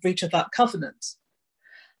partly was a breach of that covenant.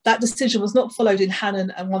 That decision was not followed in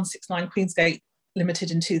Hannon and 169 Queensgate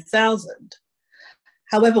Limited in 2000.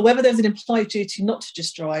 However, whether there's an implied duty not to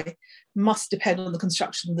destroy must depend on the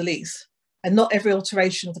construction of the lease, and not every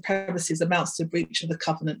alteration of the premises amounts to a breach of the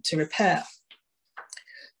covenant to repair.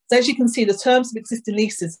 So as you can see, the terms of existing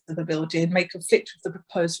leases of the building may conflict with the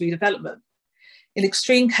proposed redevelopment. In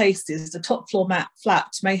extreme cases, the top floor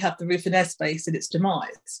flat may have the roof and airspace in its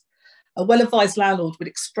demise. A well-advised landlord would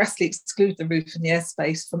expressly exclude the roof and the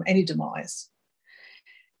airspace from any demise.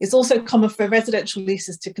 It's also common for residential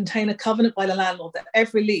leases to contain a covenant by the landlord that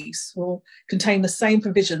every lease will contain the same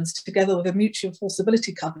provisions together with a mutual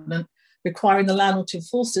enforceability covenant requiring the landlord to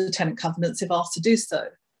enforce the tenant covenants if asked to do so.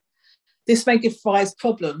 This may give rise to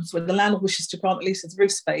problems when the landlord wishes to grant a lease of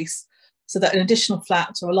roof space so that an additional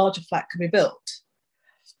flat or a larger flat can be built,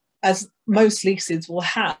 as most leases will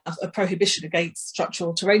have a prohibition against structural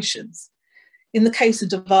alterations. In the case of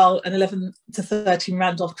Duval and 11 to 13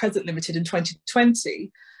 Randolph Crescent Limited in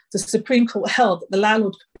 2020, the Supreme Court held that the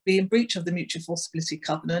landlord could be in breach of the mutual enforceability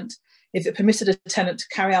covenant if it permitted a tenant to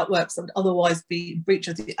carry out works that would otherwise be in breach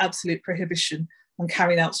of the absolute prohibition on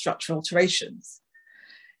carrying out structural alterations.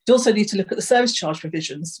 You also need to look at the service charge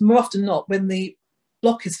provisions. More often than not, when the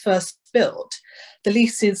block is first built, the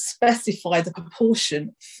leases specify the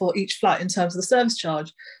proportion for each flat in terms of the service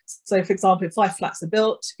charge. So for example, if 5 flats are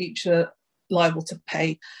built, each are liable to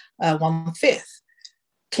pay 1/5.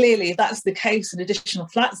 Clearly, if that's the case and additional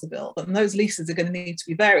flats are built, then those leases are going to need to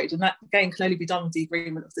be varied, and that again can only be done with the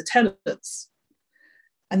agreement of the tenants.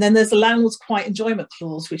 And then there's the landlord's quiet enjoyment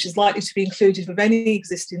clause, which is likely to be included with any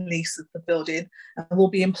existing lease of the building and will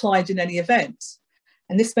be implied in any event.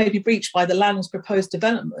 And this may be breached by the landlord's proposed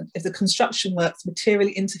development if the construction works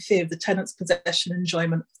materially interfere with the tenant's possession and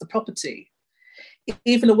enjoyment of the property.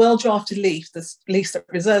 Even a well-drafted lease that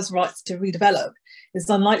reserves rights to redevelop is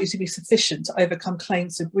unlikely to be sufficient to overcome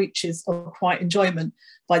claims of breaches of quiet enjoyment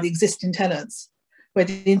by the existing tenants, where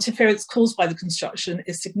the interference caused by the construction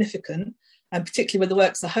is significant, and particularly where the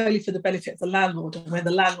works are wholly for the benefit of the landlord and where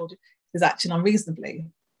the landlord is acting unreasonably.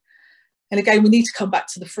 And again, we need to come back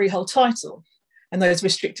to the freehold title and those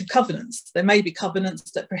restrictive covenants. There may be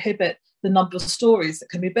covenants that prohibit the number of stories that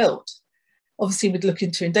can be built. Obviously, we'd look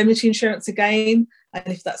into indemnity insurance again, and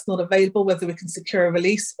if that's not available, whether we can secure a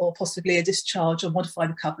release or possibly a discharge or modify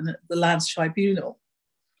the covenant at the Lands Tribunal.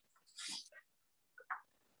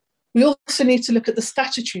 We also need to look at the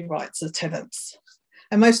statutory rights of tenants,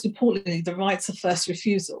 and most importantly, the rights of first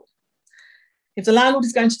refusal. If the landlord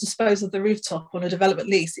is going to dispose of the rooftop on a development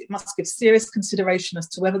lease, it must give serious consideration as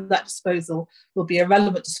to whether that disposal will be a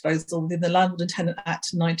relevant disposal within the Landlord and Tenant Act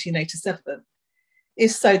 1987.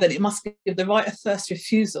 If so, then it must give the right of first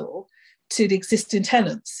refusal to the existing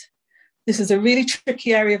tenants. This is a really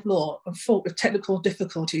tricky area of law and fraught with technical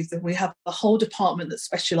difficulties, and we have a whole department that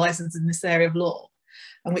specialises in this area of law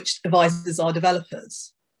and which advises our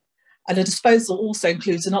developers. And a disposal also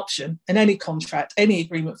includes an option in any contract, any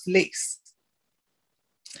agreement for lease.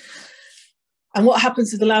 And what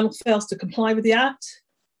happens if the landlord fails to comply with the Act?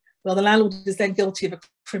 Well, the landlord is then guilty of a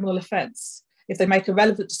criminal offence if they make a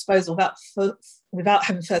relevant disposal without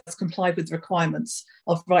having first complied with the requirements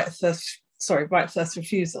of right of first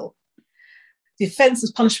refusal. The offence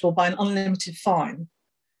is punishable by an unlimited fine.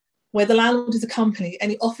 Where the landlord is a company,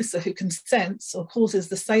 any officer who consents or causes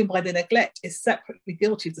the same by their neglect is separately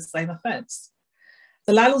guilty of the same offence.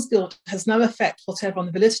 The landlord's guilt has no effect whatever on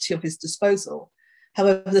the validity of his disposal.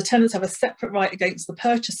 However, the tenants have a separate right against the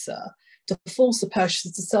purchaser to force the purchaser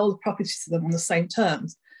to sell the property to them on the same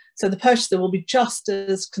terms. So the purchaser will be just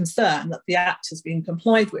as concerned that the Act has been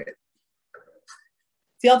complied with.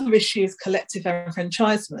 The other issue is collective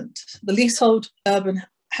enfranchisement. The Leasehold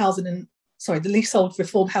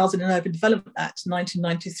Reform Housing and Urban Development Act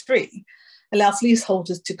 1993 allows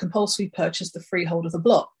leaseholders to compulsorily purchase the freehold of the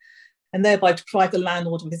block and thereby deprive the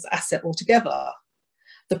landlord of his asset altogether.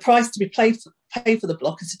 The price to be paid for the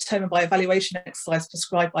block is determined by a valuation exercise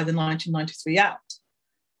prescribed by the 1993 Act.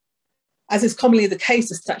 As is commonly the case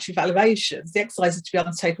with statutory valuations, the exercise is to be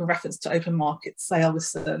undertaken with reference to open market sale with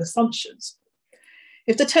certain assumptions.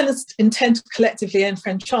 If the tenants intend to collectively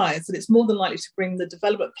enfranchise, then it's more than likely to bring the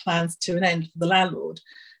development plans to an end for the landlord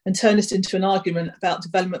and turn this into an argument about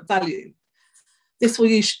development value. This will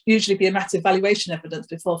usually be a matter of valuation evidence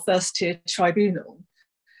before a first-tier tribunal.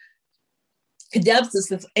 In the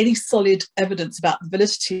absence of any solid evidence about the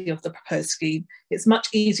validity of the proposed scheme, it's much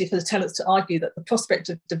easier for the tenants to argue that the prospect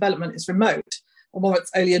of development is remote and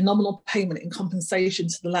warrants only a nominal payment in compensation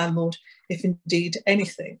to the landlord, if indeed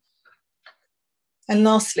anything. And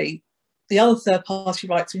lastly, the other third-party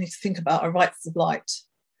rights we need to think about are rights of light.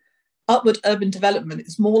 Upward urban development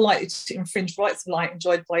is more likely to infringe rights of light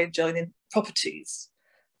enjoyed by adjoining properties.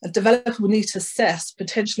 A developer will need to assess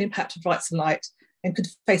potential impact of rights of light and could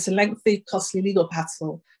face a lengthy, costly legal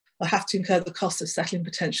battle or have to incur the cost of settling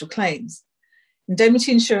potential claims.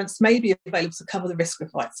 Indemnity insurance may be available to cover the risk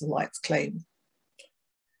of rights of light claim.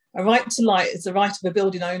 A right to light is the right of a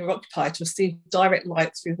building owner or occupier to receive direct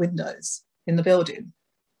light through windows in the building.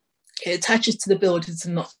 It attaches to the buildings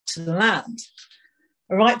and not to the land.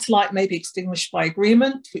 A right to light may be extinguished by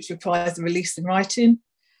agreement, which requires a release in writing,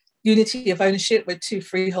 unity of ownership where two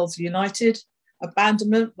freeholds are united,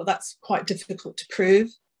 abandonment, well, that's quite difficult to prove,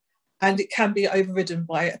 and it can be overridden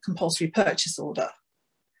by a compulsory purchase order.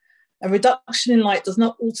 A reduction in light does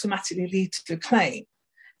not automatically lead to a claim.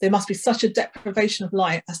 There must be such a deprivation of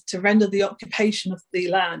light as to render the occupation of the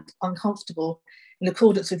land uncomfortable in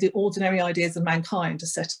accordance with the ordinary ideas of mankind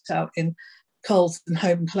as set out in Coles and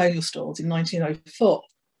Home and Colonial Stores in 1904.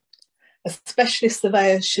 A specialist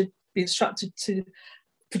surveyor should be instructed to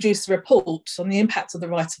produce a report on the impact of the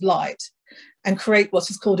right of light and create what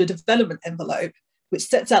is called a development envelope, which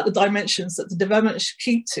sets out the dimensions that the development should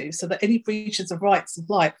keep to so that any breaches of rights of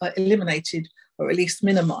light are eliminated or at least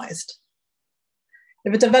minimised.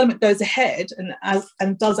 If a development goes ahead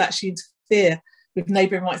and does actually interfere with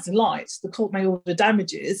neighbouring rights of light, the court may order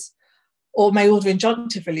damages or may order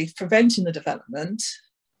injunctive relief preventing the development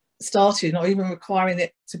starting or even requiring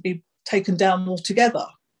it to be taken down altogether.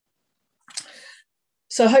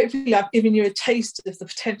 So hopefully I've given you a taste of the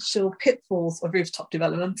potential pitfalls of rooftop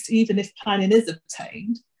developments, even if planning is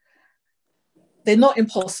obtained. They're not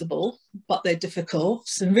impossible, but they're difficult.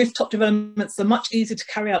 And rooftop developments are much easier to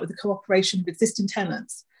carry out with the cooperation of existing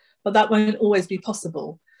tenants, but that won't always be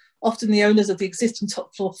possible. Often the owners of the existing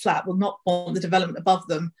top floor flat will not want the development above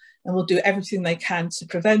them and will do everything they can to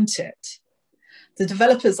prevent it. The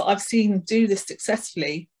developers that I've seen do this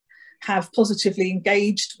successfully have positively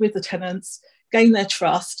engaged with the tenants, gained their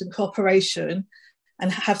trust and cooperation,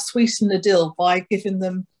 and have sweetened the deal by giving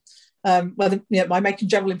them, by making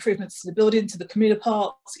general improvements to the building, to the communal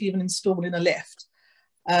parks, even installing a lift.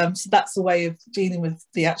 So that's the way of dealing with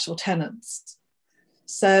the actual tenants.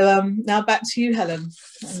 So now back to you, Helen.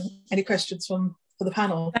 Any questions for the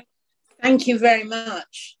panel? Thank you very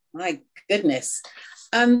much. My goodness.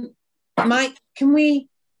 Mike, we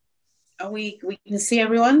can see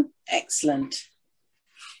everyone? Excellent.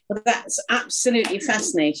 Well, that's absolutely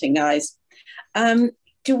fascinating, guys.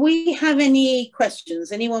 Do we have any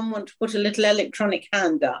questions? Anyone want to put a little electronic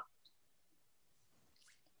hand up?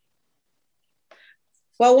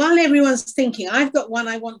 Well, while everyone's thinking, I've got one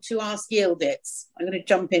I want to ask Yildiz. I'm going to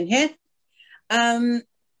jump in here.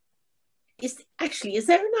 Is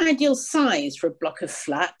there an ideal size for a block of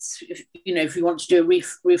flats, if you want to do a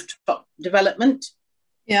rooftop development?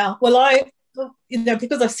 Yeah, well,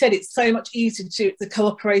 because I said it's so much easier to do the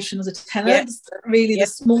cooperation of the tenants, really the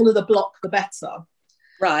smaller the block, the better.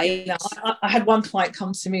 Right. I had one client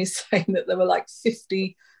come to me saying that there were like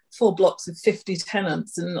 54 blocks of 50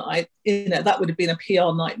 tenants, and that would have been a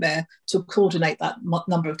PR nightmare to coordinate that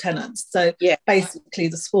number of tenants. So basically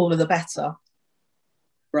the smaller the better.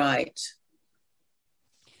 Right.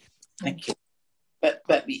 Thank you.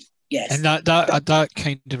 But yes. And that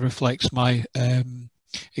kind of reflects my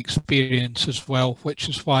experience as well, which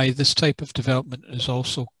is why this type of development is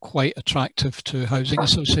also quite attractive to housing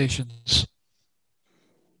associations.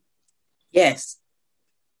 Yes.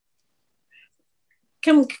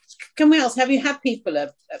 Can we ask, have you had people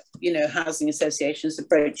housing associations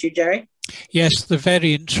approach you, Gerry? Yes, they're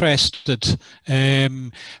very interested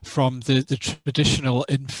from the traditional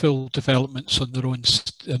infill developments on their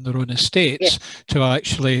own estates to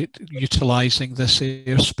actually utilising this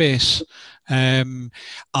airspace. And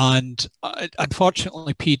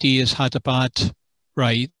unfortunately, PD has had a bad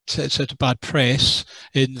it's had a bad press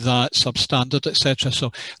in that substandard, etc.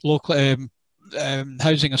 So local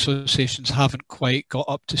housing associations haven't quite got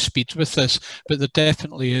up to speed with this, but there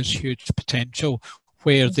definitely is huge potential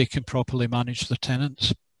where they can properly manage their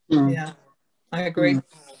tenants. Yeah, I agree.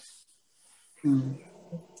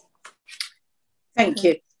 Thank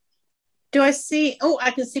you. Do I see? Oh,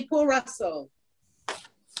 I can see Paul Russell.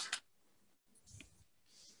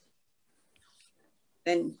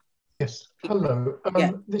 then. Yes. Hello.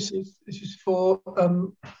 Yeah. This is for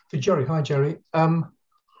Gerry. Hi, Gerry.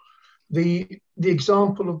 The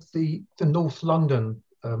example of the North London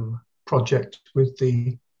project with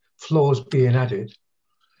the floors being added,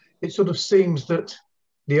 it sort of seems that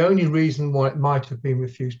the only reason why it might have been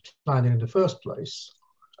refused planning in the first place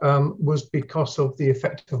was because of the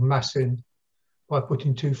effect of massing by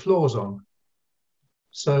putting 2 floors on.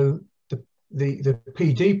 So the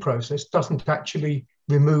PD process doesn't actually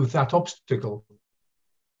remove that obstacle.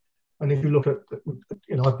 And if you look at,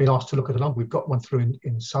 you know, I've been asked to look at a number. We've got one through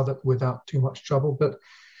in Southwark without too much trouble, but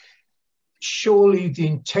surely the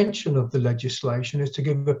intention of the legislation is to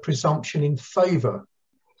give a presumption in favour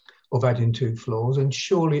of adding 2 floors, and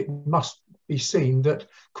surely it must be seen that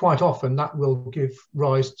quite often that will give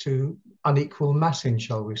rise to unequal massing,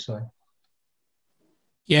 shall we say?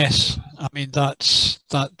 Yes, I mean that's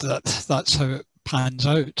how it pans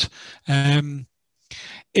out.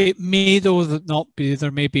 It may, though, not be.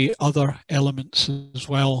 There may be other elements as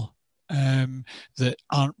well that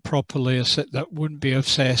aren't properly that wouldn't be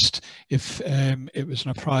assessed if it was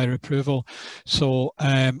in a prior approval. So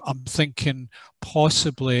I'm thinking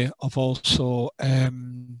possibly of also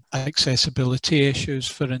accessibility issues,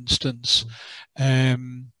 for instance,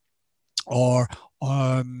 or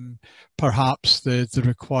perhaps the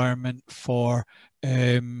requirement for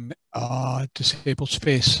disabled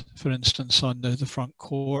space, for instance, on the front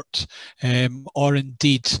court, or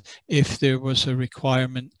indeed if there was a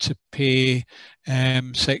requirement to pay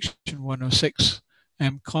Section 106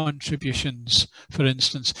 contributions, for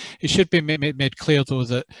instance. It should be made clear, though,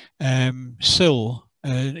 that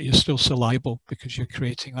you're still liable because you're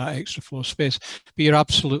creating that extra floor space. But you're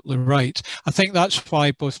absolutely right. I think that's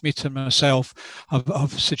why both Meeta and myself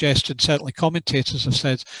have suggested, certainly commentators have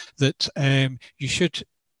said, that you should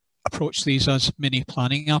approach these as mini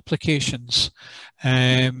planning applications,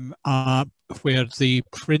 where the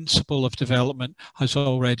principle of development has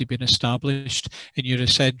already been established, and you're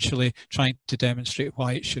essentially trying to demonstrate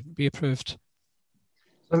why it shouldn't be approved.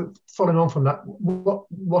 So following on from that,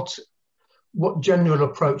 what general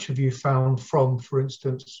approach have you found from, for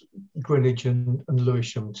instance, Greenwich and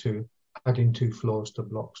Lewisham to adding 2 floors to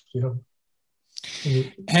blocks? Do you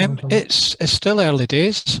have it's still early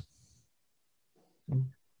days.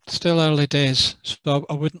 Still early days, so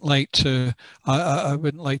I wouldn't like to. I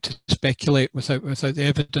wouldn't like to speculate without the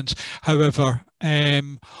evidence. However,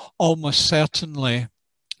 almost certainly,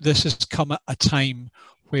 this has come at a time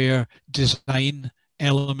where design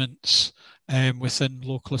elements within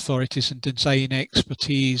local authorities and design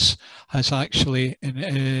expertise has actually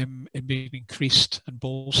been increased and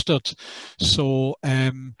bolstered. So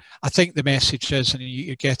I think the message is, and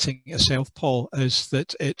you're getting it yourself, Paul, is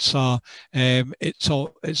that it's as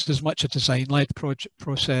much a design-led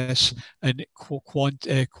process and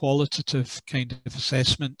qualitative kind of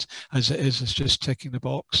assessment as it is just ticking the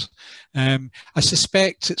box. I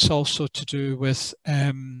suspect it's also to do with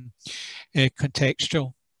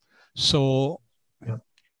contextual. So yeah.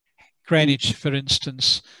 Greenwich, for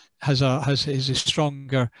instance, is a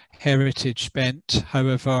stronger heritage bent.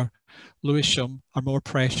 However, Lewisham are more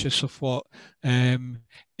precious of what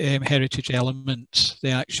heritage elements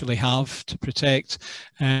they actually have to protect.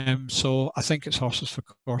 So I think it's horses for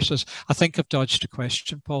courses. I think I've dodged a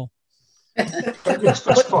question, Paul. Yes,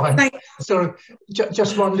 that's fine. So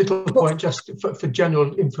just one little point, just for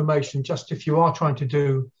general information, just if you are trying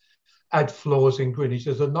to add floors in Greenwich,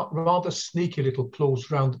 there's a rather sneaky little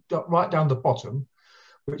clause right down the bottom,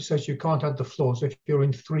 which says you can't add the floors if you're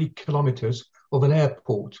in 3 kilometres of an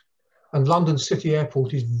airport, and London City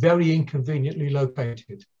Airport is very inconveniently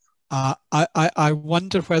located. I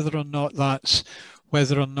wonder whether or not it's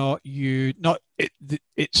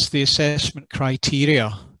the assessment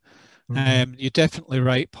criteria. You're definitely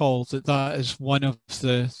right, Paul, that is one of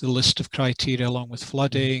the list of criteria, along with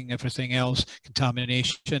flooding, everything else,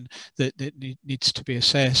 contamination, that needs to be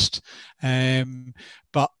assessed.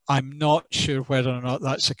 But I'm not sure whether or not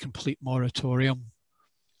that's a complete moratorium.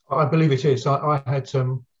 I believe it is. I had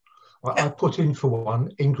I put in for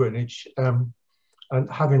one in Greenwich, and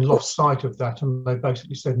having lost sight of that, and they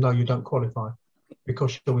basically said, no, you don't qualify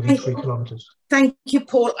because you're within 3 kilometres. Thank you,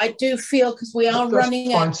 Paul. I do feel, because we are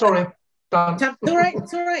running out. Sorry. It's all right,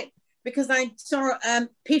 it's all right. Because I saw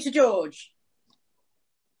Peter George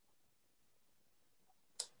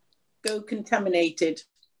go contaminated.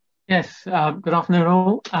 Yes, good afternoon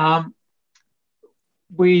all.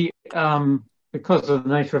 We, because of the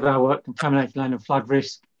nature of our work, contaminated land and flood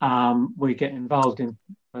risk, we get involved in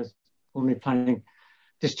ordinary planning,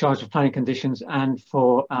 discharge of planning conditions, and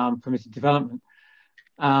for permitted development.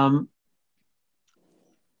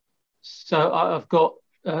 So I've got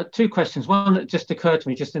two questions. One that just occurred to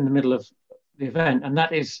me just in the middle of the event, and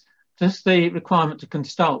that is, does the requirement to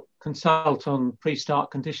consult on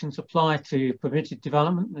pre-start conditions apply to permitted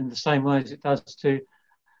development in the same way as it does to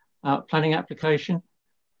planning application?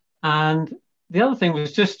 And the other thing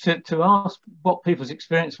was just to ask what people's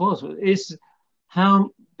experience is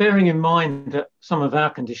how, bearing in mind that some of our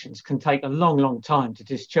conditions can take a long, long time to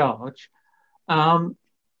discharge, how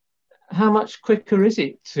much quicker is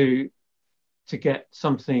it to get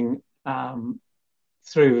something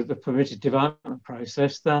through the permitted development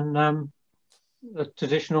process than the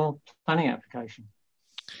traditional planning application?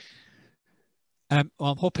 Well,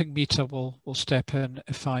 I'm hoping Meeta will step in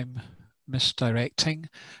if I'm misdirecting,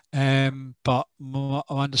 but my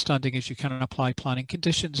understanding is you can apply planning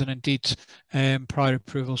conditions, and indeed prior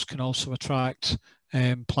approvals can also attract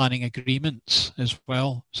planning agreements as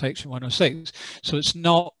well, section 106. So it's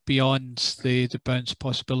not beyond the bounds of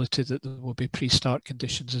possibility that there will be pre-start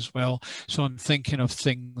conditions as well. So I'm thinking of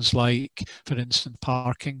things like, for instance,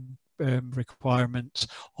 parking requirements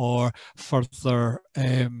or further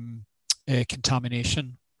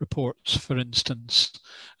contamination reports, for instance.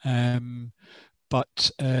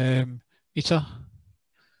 But Meeta?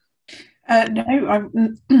 No,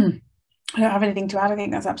 I don't have anything to add. I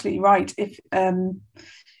think that's absolutely right. If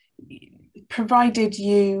provided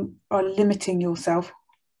you are limiting yourself,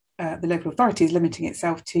 the local authority is limiting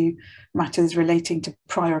itself to matters relating to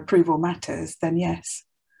prior approval matters, then yes,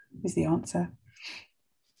 is the answer.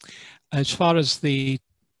 As far as the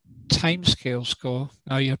timescales go,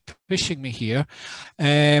 now you're pushing me here.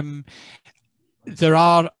 There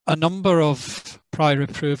are a number of prior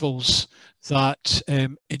approvals that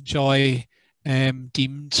enjoy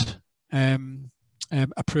deemed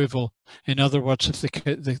approval. In other words, if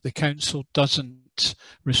the council doesn't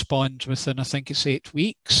respond within, I think it's 8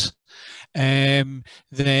 weeks, then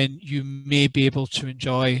you may be able to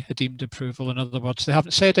enjoy a deemed approval. In other words, they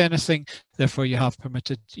haven't said anything, therefore you have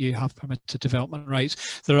permitted development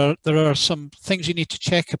rights. There are some things you need to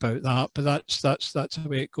check about that, but that's the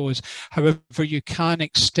way it goes. However, you can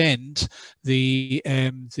extend the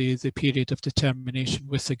period of determination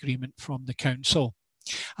with agreement from the council,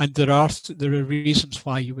 and there are reasons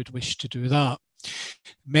why you would wish to do that.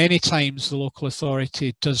 Many times the local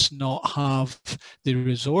authority does not have the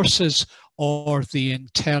resources or the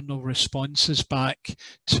internal responses back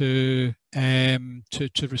to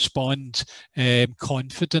respond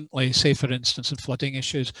confidently, say for instance in flooding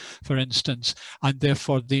issues, for instance, and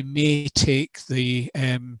therefore they may take the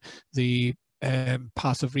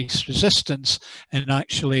path of least resistance and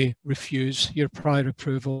actually refuse your prior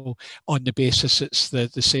approval on the basis it's the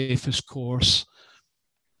safest course.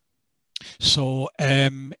 So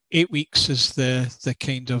 8 weeks is the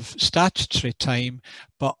kind of statutory time,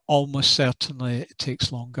 but almost certainly it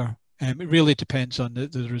takes longer. It really depends on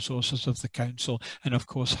the resources of the council and of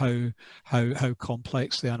course how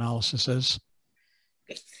complex the analysis is.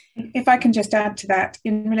 If I can just add to that,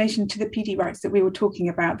 in relation to the PD rights that we were talking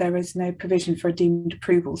about, there is no provision for a deemed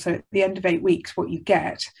approval. So at the end of 8 weeks, what you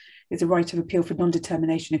get is a right of appeal for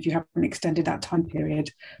non-determination if you haven't extended that time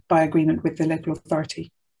period by agreement with the local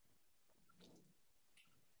authority.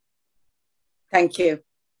 Thank you.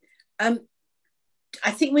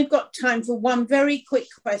 I think we've got time for one very quick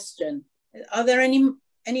question. Are there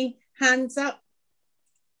any hands up?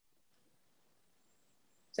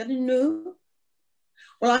 Is that a no?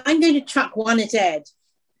 Well, I'm going to chuck one at Ed.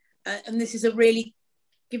 And this is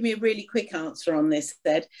give me a really quick answer on this,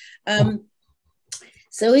 Ed.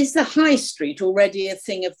 So is the high street already a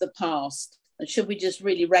thing of the past? And should we just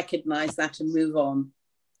really recognise that and move on?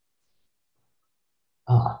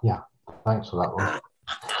 Yeah. Thanks for that one.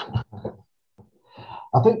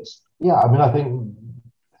 I think, yeah, I mean, I think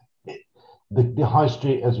the high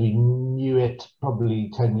street as we knew it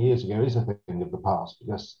probably 10 years ago is a thing of the past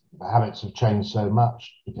because the habits have changed so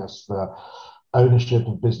much, because the ownership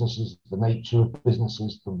of businesses, the nature of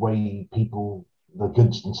businesses, the way people, the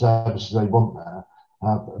goods and services they want there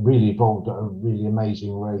have really evolved at a really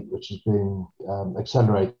amazing rate, which has been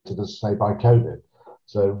accelerated, as I say, by COVID.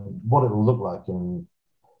 So what it will look like in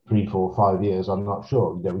 3, 4, 5 years, I'm not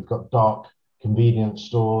sure. You know, we've got dark convenience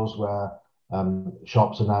stores where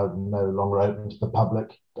shops are now no longer open to the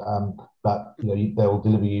public, but you know they'll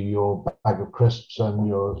deliver you your bag of crisps and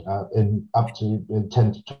you're in up to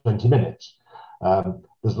 10 to 20 minutes.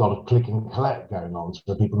 There's a lot of click and collect going on,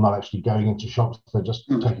 so people are not actually going into shops; they're just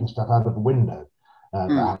taking stuff out of the window. That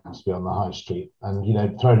happens to be on the high street, and you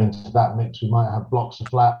know, thrown into that mix, we might have blocks of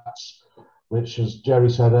flats, which, as Gerry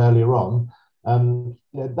said earlier on, you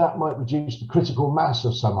know, that might reduce the critical mass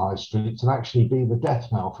of some high streets and actually be the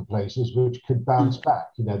death knell for places which could bounce back.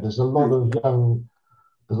 You know, there's a lot of young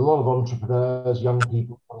there's a lot of entrepreneurs, young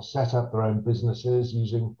people want to set up their own businesses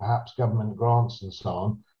using perhaps government grants and so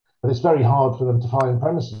on, but it's very hard for them to find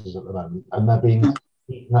premises at the moment, and they're being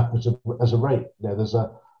eaten up as a rate. You know, there's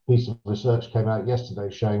a piece of research came out yesterday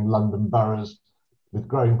showing London boroughs with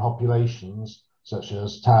growing populations, such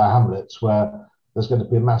as Tower Hamlets, where there's going to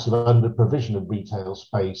be a massive under-provision of retail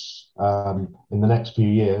space in the next few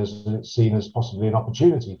years, and it's seen as possibly an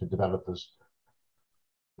opportunity for developers,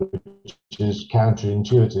 which is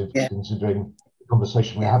counterintuitive considering the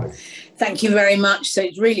conversation we're having. Thank you very much. So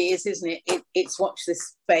it really is, isn't it? It's watch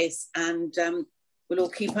this space, and we'll all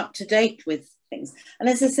keep up to date with things. And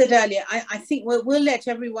as I said earlier, I think we'll let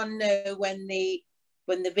everyone know when the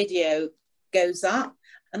video goes up.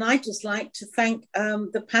 And I'd just like to thank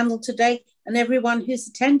the panel today and everyone who's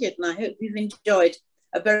attended. And I hope you've enjoyed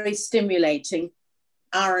a very stimulating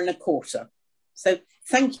hour and a quarter. So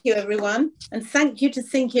thank you, everyone. And thank you to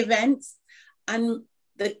Think Events and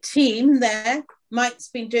the team there. Mike's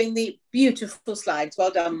been doing the beautiful slides.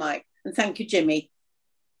 Well done, Mike. And thank you, Jimmy.